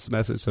leave us a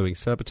message so we can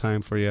set up a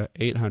time for you.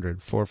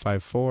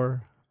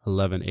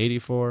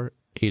 800-454-1184,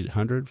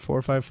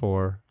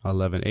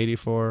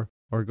 800-454-1184,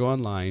 or go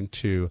online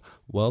to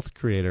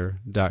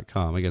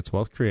wealthcreator.com. Again, it's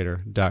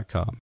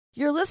wealthcreator.com.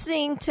 You're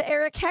listening to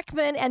Eric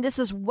Heckman, and this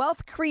is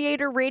Wealth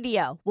Creator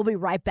Radio. We'll be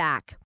right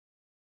back.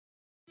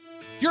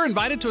 You're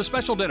invited to a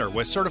special dinner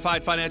with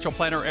certified financial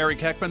planner Eric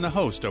Heckman, the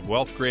host of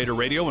Wealth Creator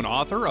Radio and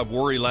author of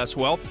Worry Less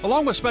Wealth,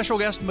 along with special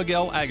guest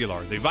Miguel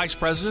Aguilar, the vice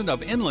president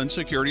of Inland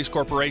Securities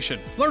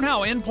Corporation. Learn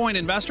how Endpoint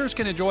investors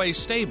can enjoy a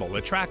stable,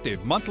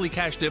 attractive monthly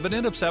cash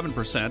dividend of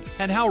 7%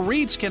 and how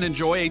REITs can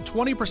enjoy a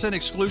 20%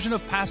 exclusion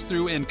of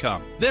pass-through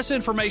income. This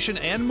information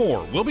and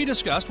more will be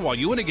discussed while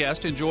you and a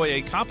guest enjoy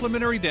a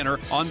complimentary dinner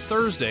on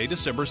Thursday,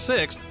 December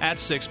 6th at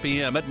 6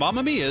 p.m. at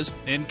Mamma Mia's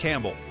in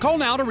Campbell. Call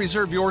now to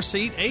reserve your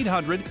seat,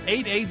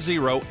 800-880-8628.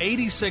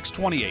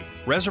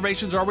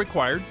 Reservations are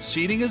required.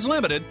 Seating is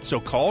limited, so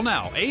call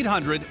now,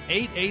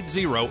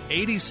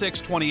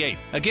 800-880-8628.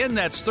 Again,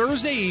 that's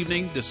Thursday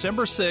evening,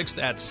 December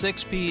 6th at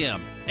 6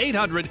 p.m.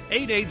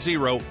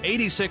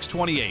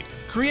 800-880-8628.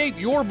 Create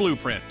your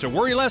blueprint to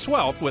worry less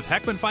wealth with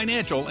Heckman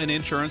Financial and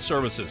Insurance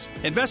Services.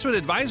 Investment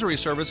advisory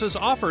services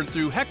offered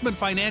through Heckman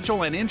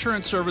Financial and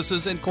Insurance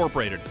Services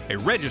Incorporated, a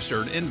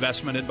registered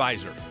investment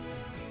advisor.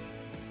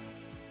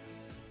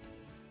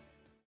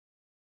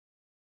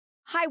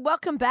 Hi,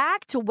 welcome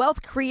back to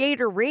Wealth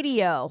Creator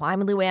Radio.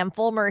 I'm Lou Ann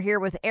Fulmer here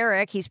with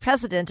Eric. He's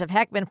president of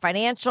Heckman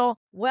Financial.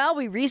 Well,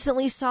 we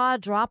recently saw a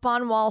drop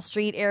on Wall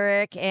Street,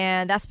 Eric,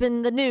 and that's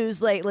been the news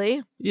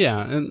lately.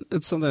 Yeah, and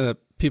it's something that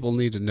people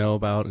need to know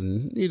about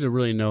and need to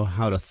really know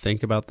how to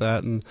think about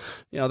that. And,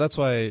 that's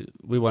why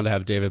we want to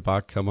have David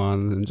Bach come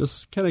on and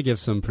just kind of give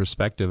some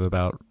perspective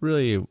about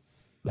really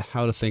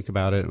how to think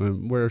about it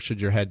and where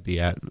should your head be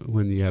at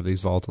when you have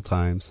these volatile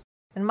times.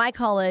 And my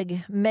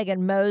colleague,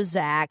 Megan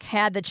Mozak,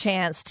 had the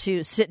chance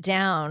to sit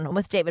down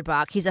with David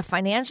Bach. He's a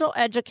financial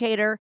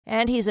educator,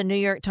 and he's a New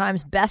York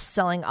Times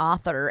best-selling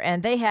author.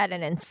 And they had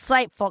an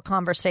insightful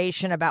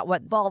conversation about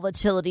what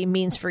volatility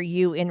means for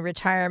you in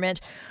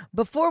retirement.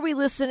 Before we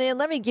listen in,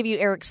 let me give you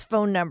Eric's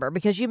phone number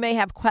because you may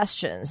have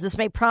questions. This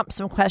may prompt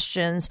some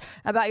questions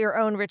about your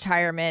own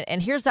retirement.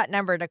 And here's that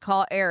number to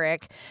call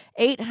Eric,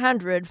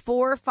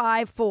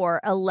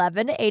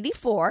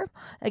 800-454-1184.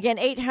 Again,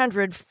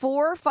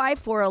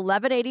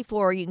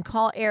 800-454-1184. You can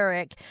call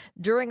Eric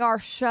during our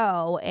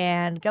show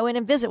and go in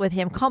and visit with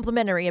him,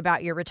 complimentary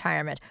about your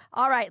retirement.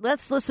 All right,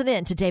 let's listen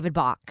in to David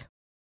Bach.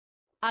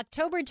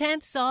 October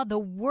 10th saw the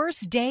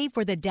worst day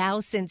for the Dow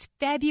since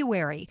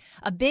February.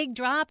 A big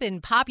drop in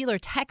popular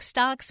tech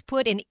stocks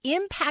put an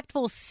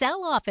impactful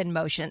sell-off in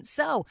motion.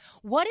 So,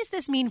 what does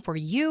this mean for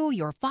you,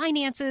 your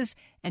finances,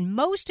 and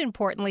most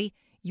importantly,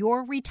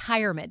 your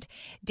retirement?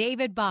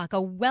 David Bach,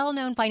 a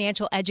well-known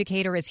financial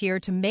educator, is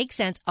here to make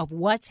sense of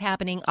what's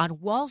happening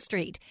on Wall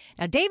Street.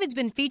 Now, David's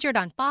been featured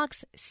on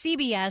Fox,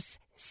 CBS,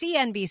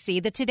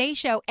 CNBC, The Today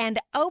Show, and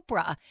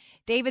Oprah.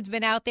 David's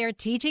been out there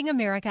teaching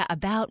America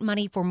about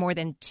money for more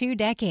than 2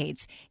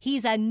 decades.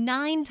 He's a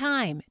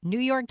 9-time New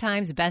York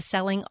Times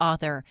bestselling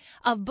author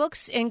of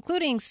books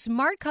including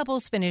Smart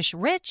Couples Finish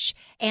Rich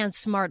and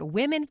Smart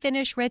Women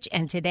Finish Rich.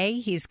 And today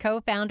he's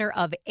co-founder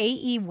of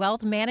AE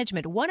Wealth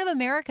Management, one of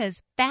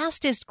America's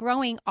fastest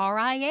growing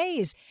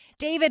RIAs.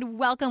 David,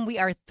 welcome. We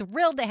are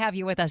thrilled to have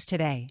you with us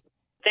today.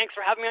 Thanks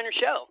for having me on your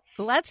show.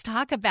 Let's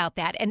talk about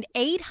that. An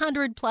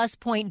 800-plus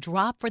point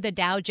drop for the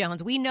Dow Jones.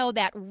 We know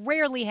that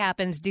rarely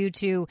happens due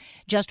to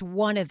just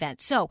one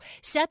event. So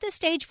set the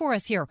stage for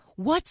us here.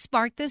 What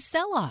sparked this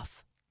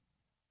sell-off?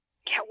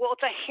 Yeah, well,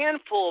 it's a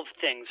handful of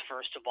things,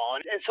 first of all.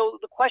 And so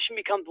the question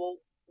becomes, well,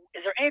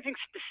 is there anything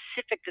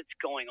specific that's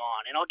going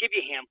on? And I'll give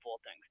you a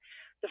handful of things.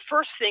 The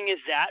first thing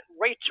is that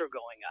rates are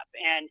going up.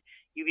 And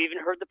you've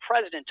even heard the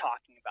president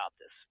talking about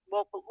this.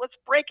 Well, let's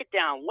break it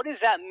down. What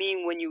does that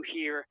mean when you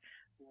hear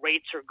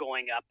rates are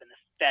going up and the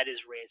Fed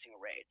is raising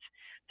rates?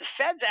 The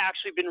Fed's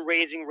actually been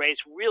raising rates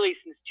really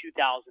since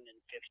 2015.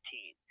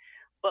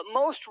 But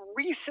most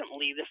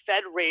recently, the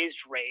Fed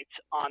raised rates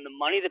on the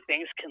money that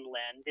banks can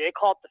lend. They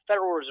call it the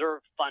Federal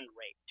Reserve Fund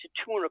rate to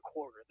 2.25%.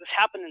 This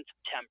happened in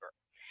September.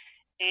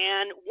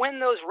 And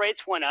when those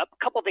rates went up, a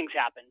couple things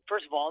happened.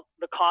 First of all,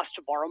 the cost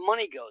to borrow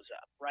money goes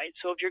up, right?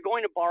 So if you're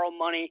going to borrow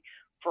money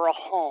for a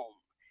home,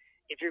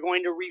 if you're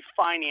going to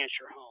refinance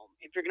your home,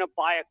 if you're going to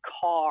buy a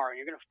car and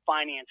you're going to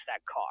finance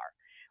that car,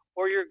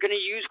 or you're going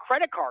to use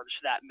credit cards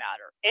for that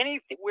matter,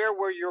 anywhere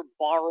where you're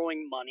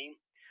borrowing money,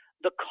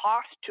 the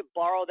cost to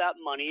borrow that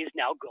money is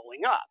now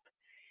going up.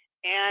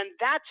 And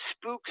that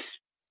spooks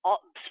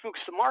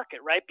the market,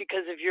 right?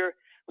 Because if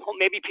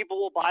maybe people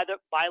will buy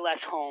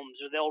less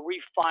homes, or they'll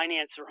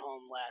refinance their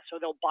home less,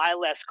 or they'll buy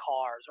less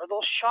cars, or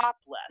they'll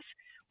shop less.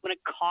 When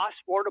it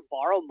costs more to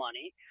borrow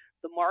money,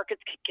 the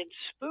markets get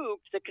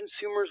spooked that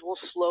consumers will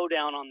slow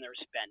down on their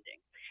spending.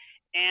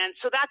 And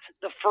so that's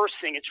the first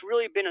thing. It's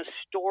really been a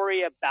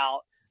story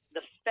about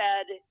the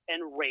Fed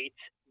and rates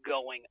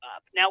going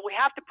up. Now, we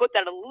have to put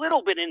that a little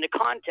bit into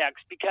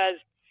context because,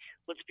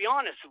 let's be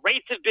honest,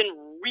 rates have been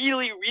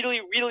really,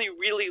 really, really,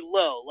 really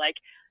low. Like,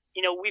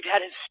 we've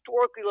had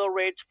historically low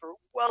rates for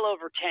well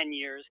over 10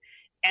 years.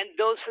 And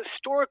those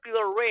historically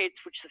low rates,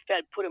 which the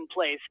Fed put in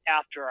place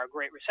after our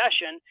Great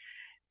Recession,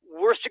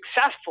 were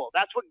successful.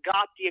 That's what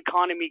got the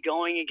economy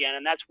going again.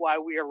 And that's why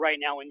we are right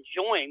now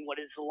enjoying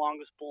what is the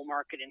longest bull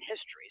market in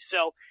history.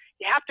 So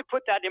you have to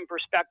put that in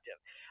perspective.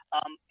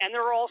 And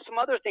there are also some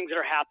other things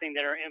that are happening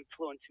that are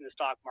influencing the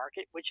stock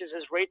market, which is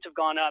as rates have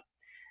gone up,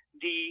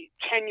 the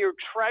 10-year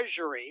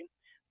Treasury,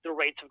 the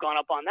rates have gone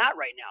up on that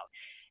right now.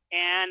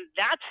 And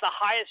that's the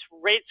highest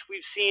rates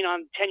we've seen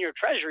on 10-year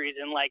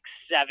Treasuries in like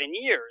 7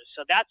 years.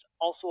 So that's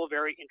also a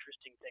very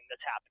interesting thing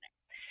that's happening.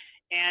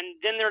 And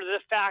then there's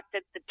the fact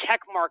that the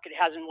tech market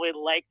hasn't really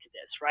liked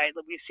this, right?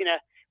 We've seen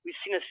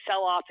a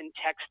sell-off in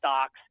tech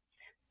stocks,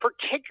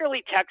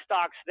 particularly tech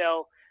stocks,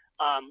 though,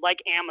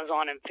 like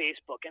Amazon and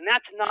Facebook. And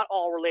that's not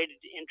all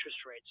related to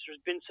interest rates.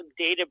 There's been some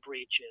data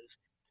breaches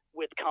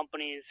with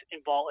companies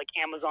involved, like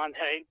Amazon's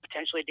had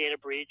potentially a data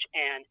breach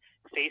and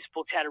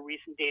Facebook's had a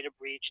recent data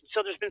breach. And so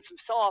there's been some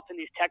sell-off in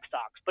these tech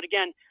stocks. But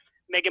again,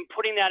 Megan,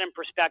 putting that in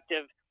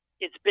perspective,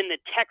 it's been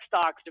the tech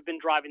stocks that have been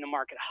driving the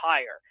market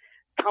higher.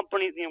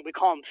 Companies, we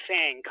call them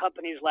FANG,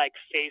 companies like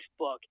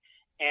Facebook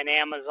and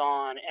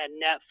Amazon and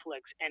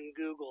Netflix and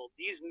Google,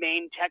 these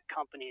main tech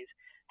companies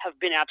have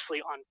been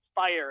absolutely on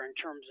fire in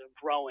terms of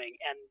growing,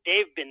 and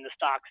they've been the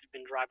stocks that have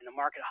been driving the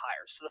market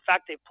higher. So the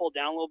fact they've pulled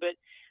down a little bit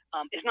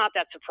is not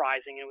that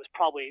surprising. It was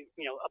probably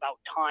about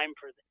time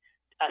for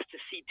us to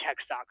see tech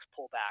stocks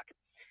pull back.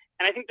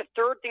 And I think the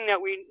third thing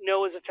that we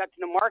know is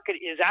affecting the market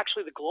is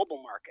actually the global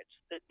markets,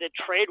 the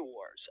trade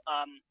wars.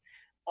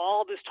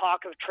 All this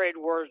talk of trade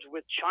wars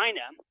with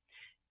China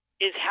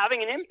is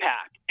having an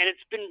impact, and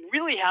it's been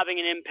really having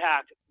an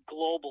impact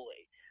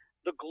globally.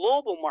 The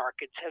global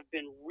markets have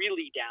been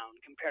really down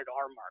compared to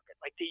our market.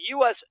 Like the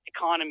U.S.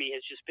 economy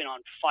has just been on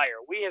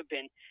fire. We have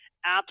been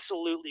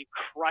absolutely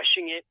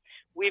crushing it.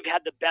 We've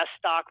had the best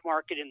stock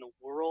market in the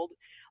world.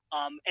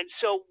 And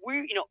so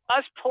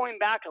us pulling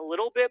back a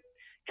little bit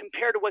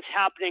compared to what's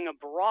happening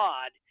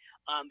abroad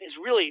has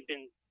really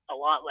been a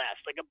lot less.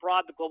 Like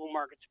abroad, the global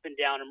markets have been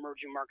down,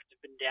 emerging markets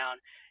have been down,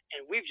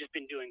 and we've just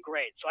been doing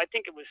great. So I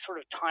think it was sort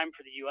of time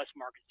for the U.S.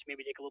 markets to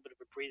maybe take a little bit of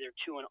a breather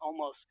too and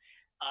almost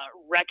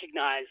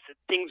recognize that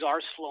things are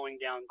slowing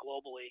down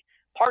globally,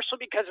 partially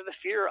because of the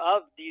fear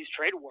of these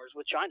trade wars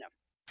with China.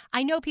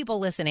 I know people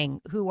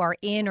listening who are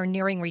in or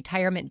nearing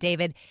retirement,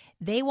 David,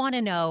 they want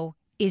to know,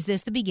 is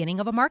this the beginning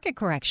of a market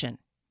correction?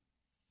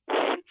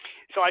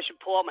 So I should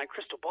pull out my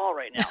crystal ball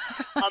right now.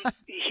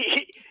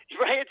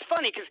 Right? It's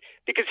funny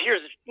because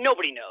here's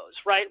nobody knows,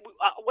 right?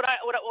 What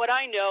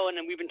I know, and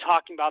we've been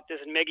talking about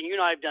this, and Megan, you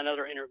and I have done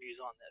other interviews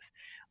on this.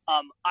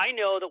 I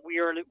know that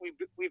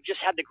we've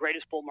just had the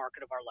greatest bull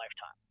market of our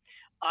lifetime.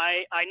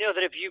 I know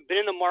that if you've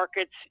been in the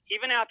markets,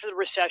 even after the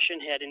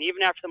recession hit, and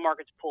even after the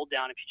markets pulled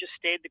down, if you just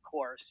stayed the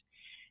course,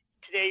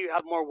 today you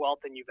have more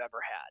wealth than you've ever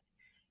had.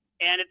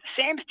 And at the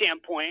same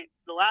standpoint,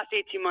 the last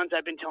 18 months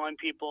I've been telling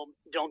people,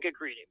 don't get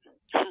greedy,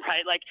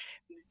 right? Like,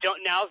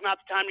 now's not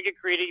the time to get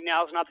greedy.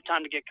 Now's not the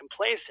time to get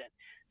complacent.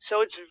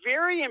 So it's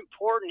very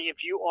important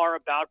if you are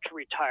about to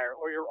retire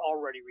or you're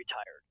already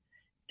retired.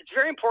 It's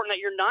very important that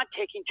you're not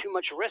taking too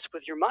much risk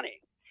with your money.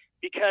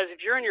 Because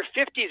if you're in your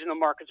 50s and the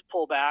markets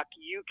pull back,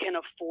 you can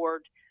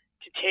afford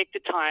to take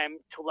the time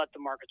to let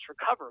the markets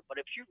recover.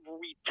 But if you've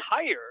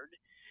retired,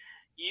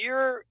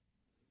 your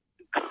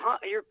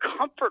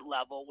comfort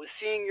level with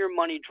seeing your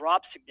money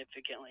drop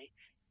significantly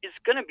is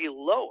going to be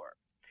lower.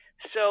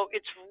 So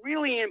it's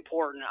really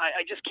important.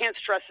 I just can't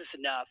stress this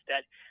enough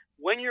that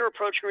when you're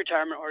approaching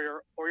retirement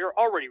or you're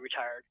already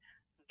retired,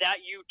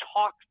 that you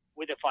talk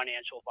with a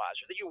financial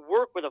advisor, that you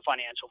work with a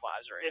financial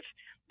advisor.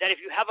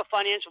 If you have a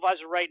financial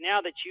advisor right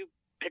now, that you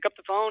pick up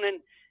the phone and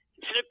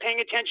instead of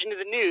paying attention to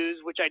the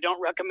news, which I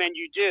don't recommend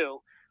you do,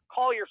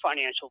 call your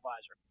financial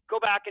advisor. Go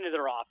back into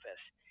their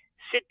office.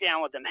 sit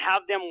down with them,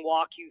 have them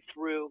walk you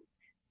through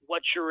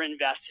what you're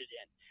invested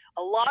in.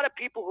 A lot of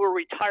people who are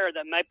retired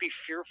that might be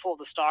fearful of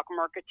the stock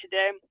market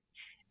today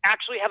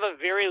actually have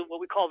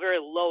what we call very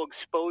low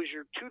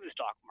exposure to the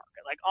stock market.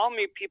 Like, I'll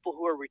meet people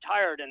who are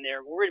retired and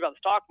they're worried about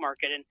the stock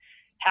market, and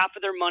half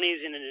of their money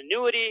is in an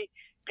annuity,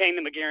 paying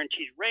them a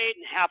guaranteed rate,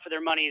 and half of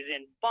their money is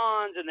in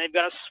bonds, and they've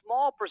got a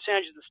small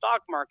percentage of the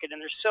stock market,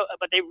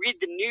 but they read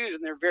the news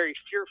and they're very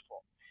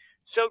fearful.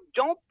 So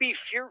don't be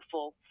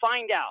fearful.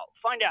 Find out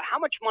how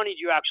much money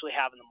do you actually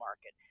have in the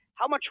market?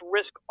 How much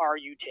risk are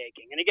you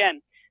taking? And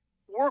again,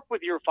 work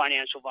with your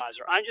financial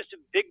advisor. I'm just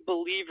a big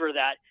believer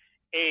that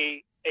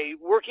a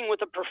working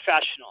with a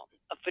professional,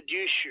 a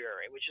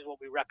fiduciary, which is what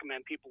we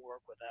recommend people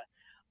work with,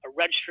 a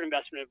registered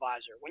investment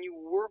advisor. When you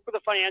work with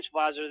a financial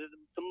advisor,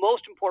 the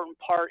most important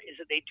part is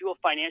that they do a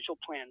financial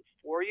plan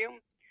for you,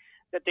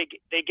 that they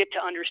get to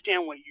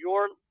understand what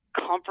your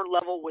comfort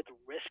level with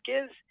risk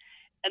is,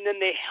 and then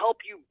they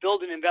help you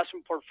build an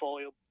investment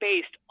portfolio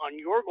based on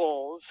your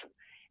goals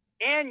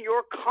and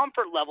your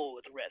comfort level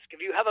with risk.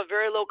 If you have a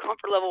very low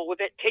comfort level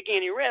with it taking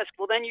any risk,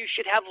 well, then you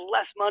should have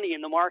less money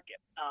in the market.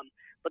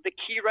 But the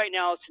key right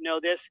now is to know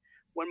this: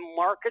 when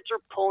markets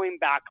are pulling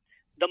back,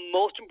 the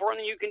most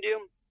important thing you can do,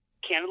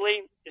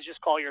 candidly, is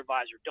just call your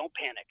advisor. Don't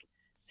panic.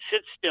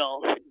 Sit still.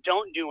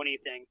 Don't do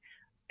anything.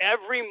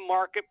 Every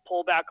market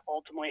pullback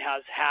ultimately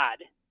has had,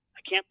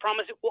 I can't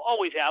promise it will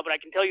always have, but I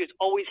can tell you it's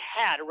always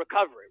had a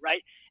recovery,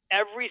 right?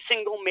 Every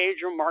single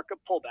major market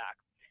pullback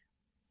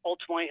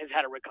ultimately has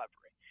had a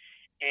recovery.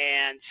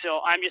 And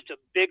so I'm just a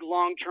big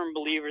long-term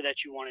believer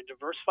that you want a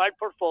diversified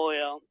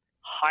portfolio,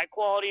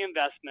 high-quality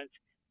investments,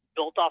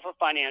 built off a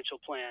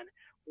financial plan,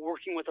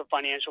 working with a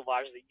financial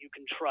advisor that you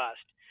can trust,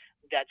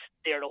 that's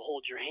there to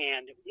hold your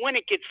hand when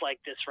it gets like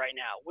this right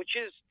now,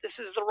 this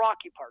is the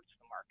rocky parts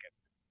of the market.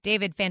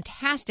 David,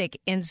 fantastic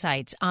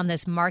insights on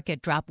this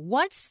market drop.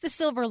 What's the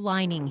silver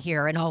lining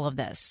here in all of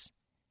this?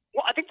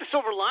 Well, I think the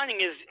silver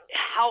lining is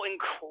how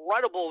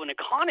incredible an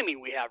economy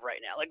we have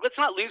right now. Like, let's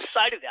not lose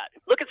sight of that.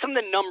 Look at some of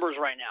the numbers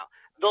right now.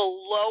 The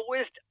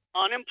lowest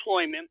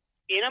unemployment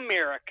in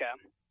America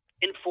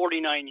in 49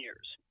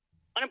 years.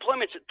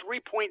 Unemployment's at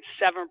 3.7%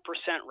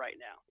 right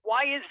now.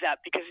 Why is that?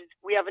 Because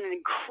we have an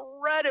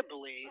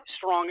incredibly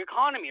strong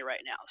economy right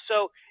now.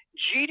 So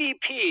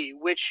GDP,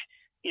 which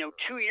 2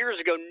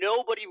 years ago,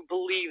 nobody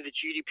believed that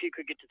GDP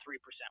could get to 3%.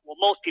 Well,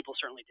 most people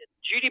certainly didn't.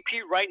 GDP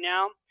right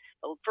now,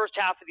 the first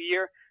half of the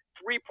year,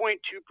 3.2%.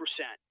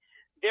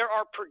 There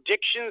are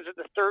predictions that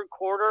the third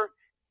quarter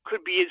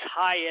could be as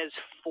high as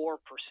 4%.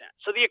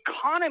 So the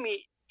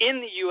economy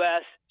in the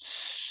U.S.,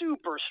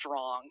 super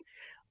strong,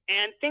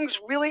 and things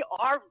really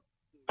are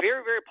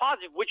very, very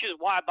positive, which is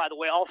why, by the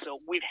way, also,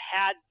 we've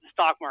had the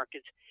stock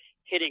markets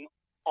hitting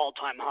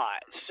all-time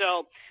highs.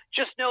 So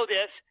just know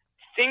this.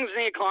 Things in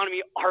the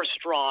economy are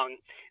strong.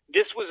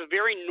 This was a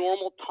very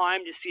normal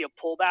time to see a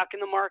pullback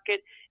in the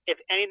market. If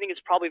anything,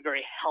 it's probably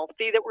very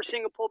healthy that we're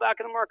seeing a pullback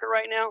in the market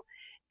right now.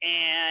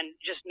 And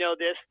just know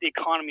this, the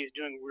economy is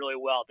doing really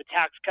well. The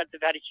tax cuts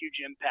have had a huge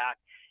impact.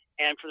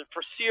 And for the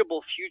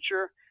foreseeable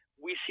future,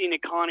 we see an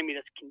economy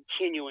that's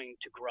continuing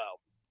to grow.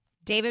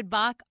 David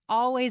Bach,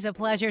 always a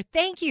pleasure.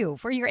 Thank you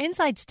for your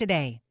insights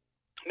today.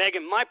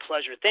 Megan, my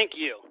pleasure. Thank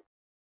you.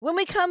 When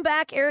we come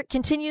back, Eric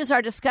continues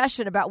our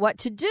discussion about what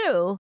to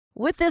do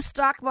with this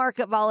stock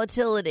market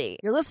volatility.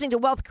 You're listening to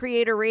Wealth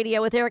Creator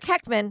Radio with Eric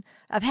Heckman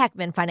of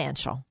Heckman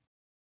Financial.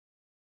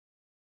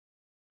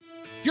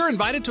 You're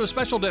invited to a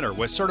special dinner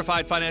with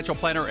certified financial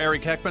planner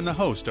Eric Heckman, the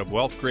host of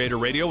Wealth Creator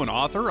Radio and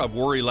author of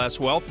Worry Less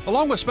Wealth,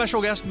 along with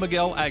special guest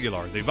Miguel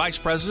Aguilar, the vice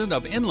president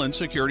of Inland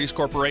Securities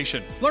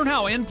Corporation. Learn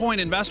how Endpoint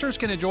investors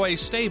can enjoy a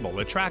stable,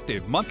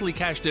 attractive monthly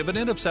cash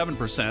dividend of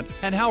 7%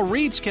 and how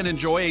REITs can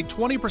enjoy a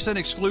 20%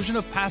 exclusion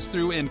of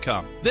pass-through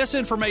income. This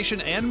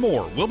information and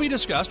more will be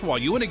discussed while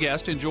you and a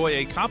guest enjoy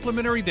a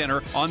complimentary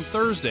dinner on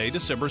Thursday,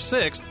 December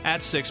 6th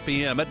at 6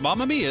 p.m. at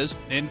Mamma Mia's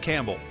in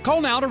Campbell.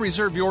 Call now to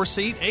reserve your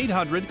seat,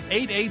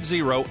 800-880-8628.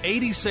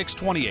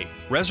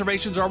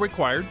 Reservations are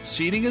required.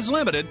 Seating is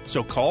limited,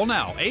 so call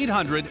now,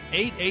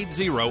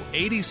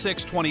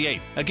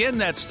 800-880-8628. Again,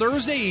 that's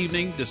Thursday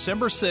evening,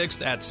 December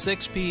 6th at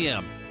 6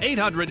 p.m.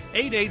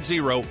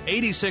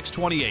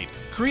 800-880-8628.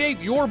 Create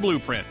your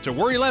blueprint to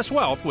worry less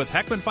wealth with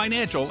Heckman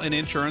Financial and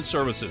Insurance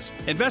Services.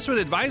 Investment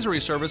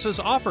advisory services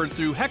offered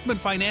through Heckman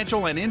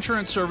Financial and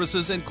Insurance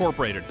Services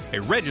Incorporated,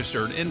 a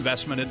registered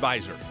investment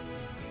advisor.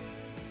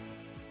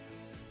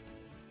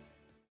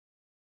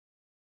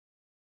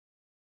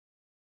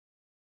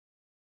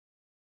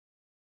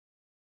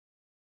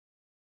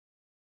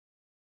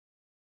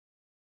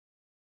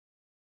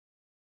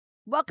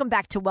 Welcome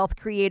back to Wealth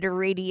Creator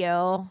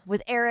Radio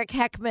with Eric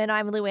Heckman.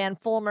 I'm Lou Ann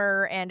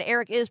Fulmer, and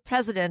Eric is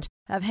president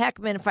of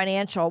Heckman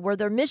Financial, where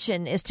their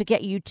mission is to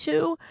get you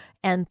to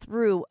and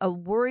through a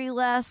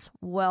worry-less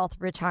wealth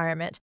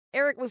retirement.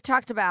 Eric, we've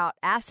talked about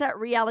asset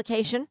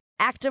reallocation,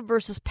 active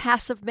versus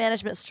passive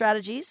management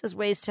strategies as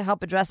ways to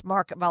help address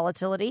market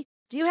volatility.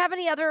 Do you have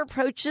any other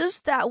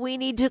approaches that we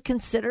need to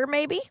consider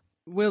maybe?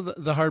 Well,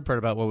 the hard part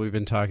about what we've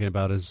been talking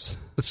about is,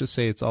 let's just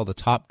say it's all the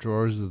top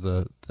drawers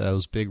of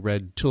those big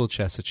red tool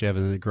chests that you have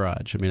in the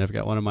garage. I mean, I've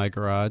got one in my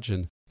garage,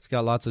 and it's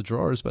got lots of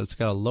drawers, but it's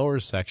got a lower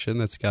section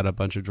that's got a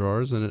bunch of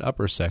drawers and an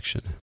upper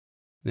section.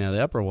 Now,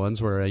 the upper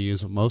one's where I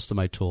use most of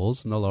my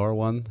tools, and the lower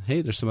one,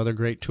 hey, there's some other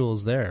great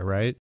tools there,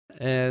 right?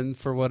 And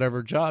for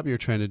whatever job you're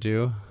trying to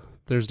do,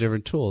 there's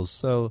different tools.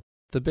 So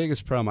the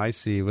biggest problem I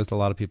see with a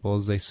lot of people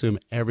is they assume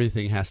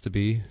everything has to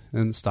be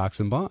in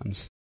stocks and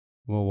bonds.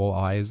 Well,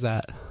 why is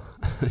that?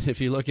 If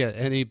you look at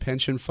any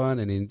pension fund,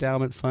 any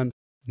endowment fund,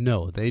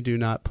 no, they do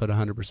not put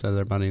 100% of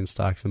their money in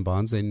stocks and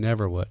bonds. They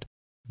never would.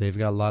 They've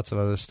got lots of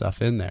other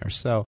stuff in there.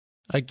 So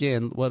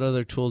again, what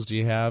other tools do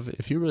you have?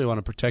 If you really want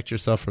to protect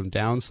yourself from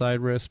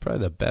downside risk, probably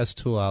the best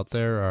tool out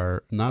there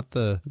are not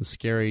the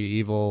scary,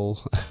 evil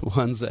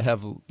ones that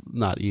have,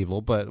 not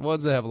evil, but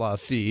ones that have a lot of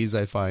fees,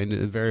 I find,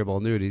 in variable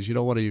annuities. You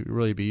don't want to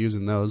really be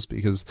using those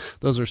because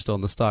those are still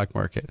in the stock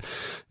market,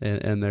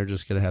 and they're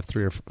just going to have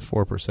 3 or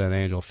 4%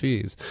 annual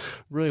fees.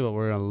 Really what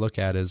we're going to look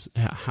at is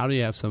how do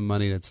you have some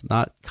money that's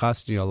not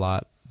costing you a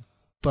lot,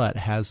 but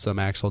has some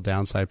actual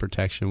downside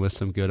protection with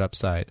some good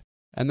upside.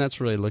 And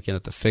that's really looking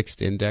at the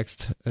fixed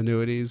indexed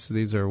annuities.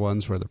 These are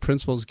ones where the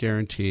principal is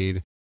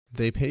guaranteed.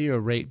 They pay you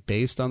a rate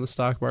based on the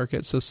stock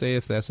market. So say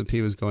if the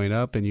S&P was going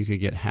up and you could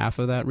get half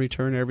of that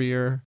return every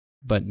year,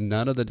 but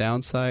none of the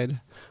downside,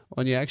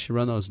 when you actually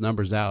run those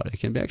numbers out, it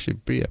can actually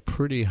be a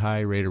pretty high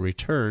rate of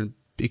return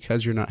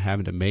because you're not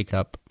having to make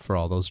up for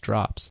all those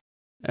drops.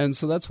 And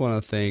so that's one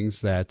of the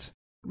things that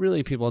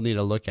really people need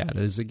to look at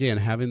is, again,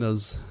 having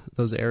those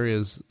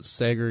areas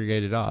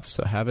segregated off.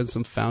 So having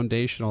some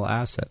foundational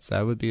assets,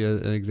 that would be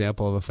an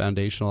example of a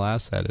foundational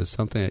asset, is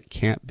something that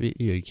can't be,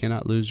 you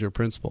cannot lose your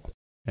principal.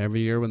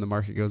 Every year when the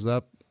market goes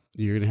up,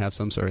 you're going to have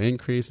some sort of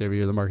increase. Every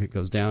year the market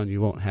goes down,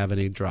 you won't have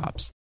any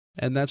drops.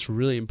 And that's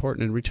really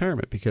important in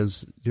retirement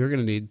because you're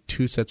going to need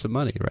 2 sets of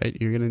money, right?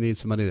 You're going to need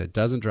some money that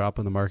doesn't drop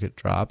when the market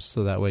drops,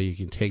 so that way you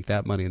can take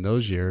that money in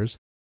those years.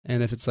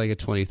 And if it's like a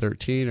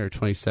 2013 or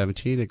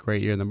 2017, a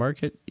great year in the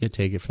market, you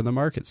take it from the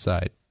market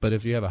side. But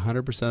if you have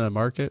 100% of the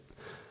market,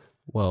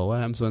 well, what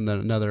happens when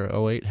another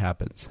 08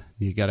 happens?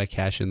 You got to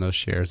cash in those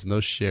shares, and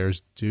those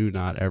shares do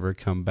not ever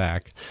come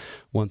back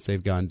once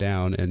they've gone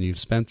down and you've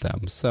spent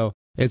them. So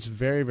it's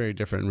very, very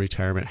different in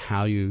retirement,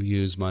 how you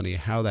use money,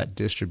 how that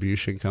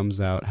distribution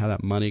comes out, how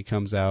that money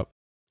comes out.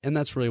 And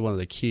that's really one of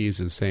the keys,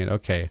 is saying,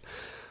 okay,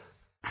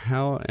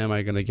 how am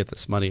I going to get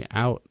this money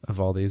out of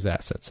all these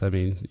assets? I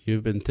mean,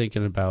 you've been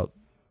thinking about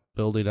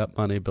building up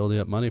money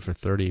for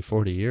 30,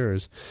 40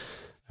 years.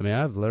 I mean,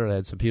 I've literally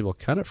had some people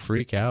kind of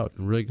freak out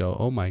and really go,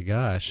 oh my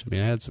gosh. I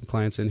mean, I had some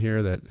clients in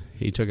here that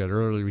he took an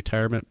early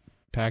retirement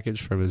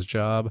package from his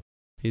job.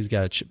 He's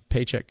got a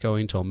paycheck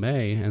going till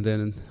May. And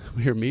then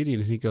we were meeting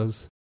and he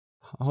goes,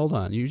 hold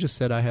on, you just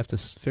said I have to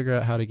figure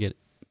out how to get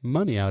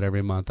money out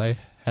every month. I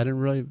hadn't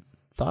really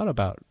thought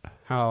about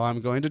how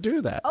I'm going to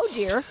do that. Oh,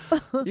 dear.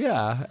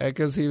 Yeah,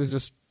 because he was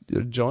just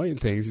enjoying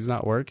things. He's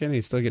not working.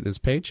 He's still getting his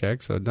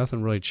paycheck, so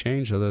nothing really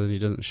changed other than he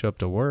doesn't show up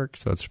to work.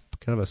 So it's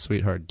kind of a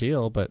sweetheart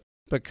deal. But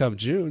come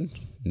June,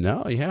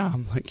 no, yeah,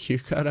 I'm like, you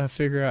got to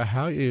figure out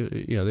how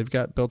they've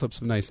got built up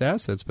some nice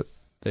assets, but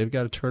they've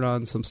got to turn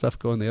on some stuff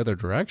going the other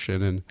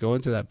direction and go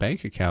into that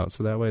bank account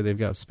so that way they've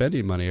got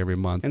spending money every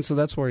month. And so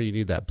that's where you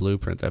need that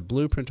blueprint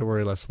to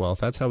worry less wealth.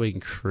 That's how we can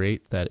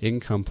create that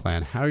income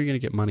plan. How are you going to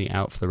get money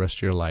out for the rest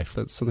of your life?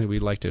 That's something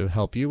we'd like to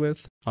help you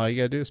with. All you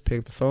got to do is pick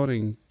up the phone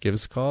and give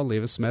us a call,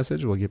 leave us a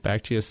message. We'll get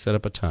back to you, set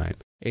up a time.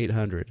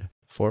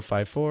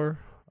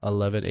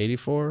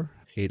 800-454-1184.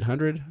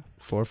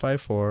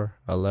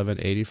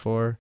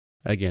 800-454-1184.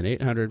 Again,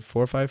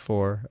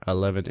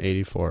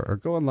 800-454-1184. Or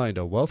go online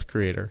to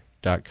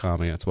wealthcreator.com.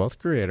 That's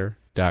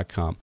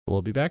wealthcreator.com.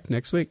 We'll be back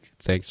next week.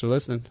 Thanks for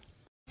listening.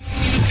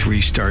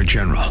 3-star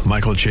General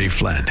Michael J.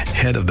 Flynn,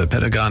 head of the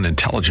Pentagon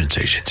Intelligence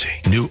Agency,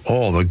 knew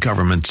all the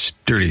government's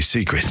dirty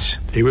secrets.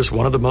 He was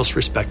one of the most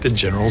respected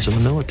generals in the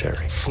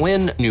military.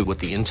 Flynn knew what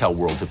the intel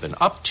world had been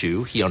up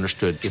to. He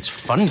understood its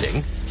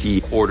funding.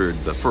 He ordered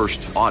the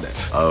first audit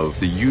of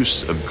the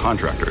use of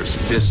contractors.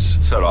 This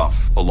set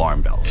off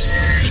alarm bells.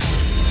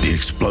 The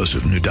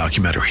explosive new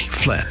documentary,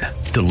 Flynn,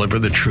 Deliver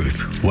the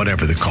Truth,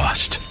 Whatever the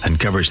Cost,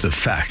 uncovers the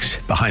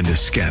facts behind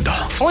this scandal.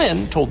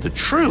 Flynn told the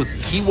truth.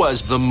 He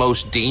was the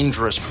most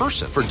dangerous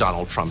person for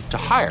Donald Trump to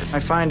hire. I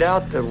find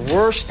out the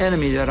worst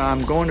enemy that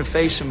I'm going to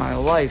face in my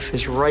life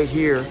is right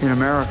here in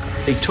America.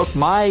 They took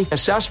my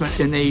assessment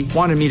and they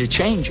wanted me to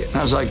change it. And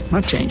I was like, I'm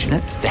not changing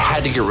it. They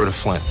had to get rid of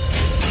Flynn.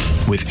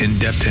 With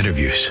in-depth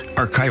interviews,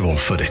 archival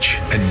footage,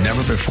 and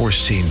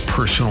never-before-seen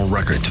personal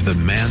records of the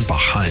man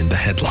behind the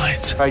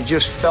headlines. I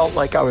just felt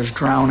like I was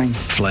drowning.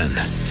 Flynn,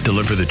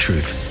 Deliver the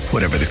Truth,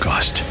 Whatever the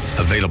Cost.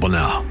 Available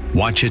now.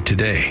 Watch it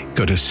today.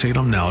 Go to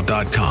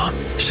salemnow.com.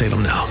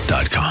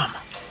 salemnow.com.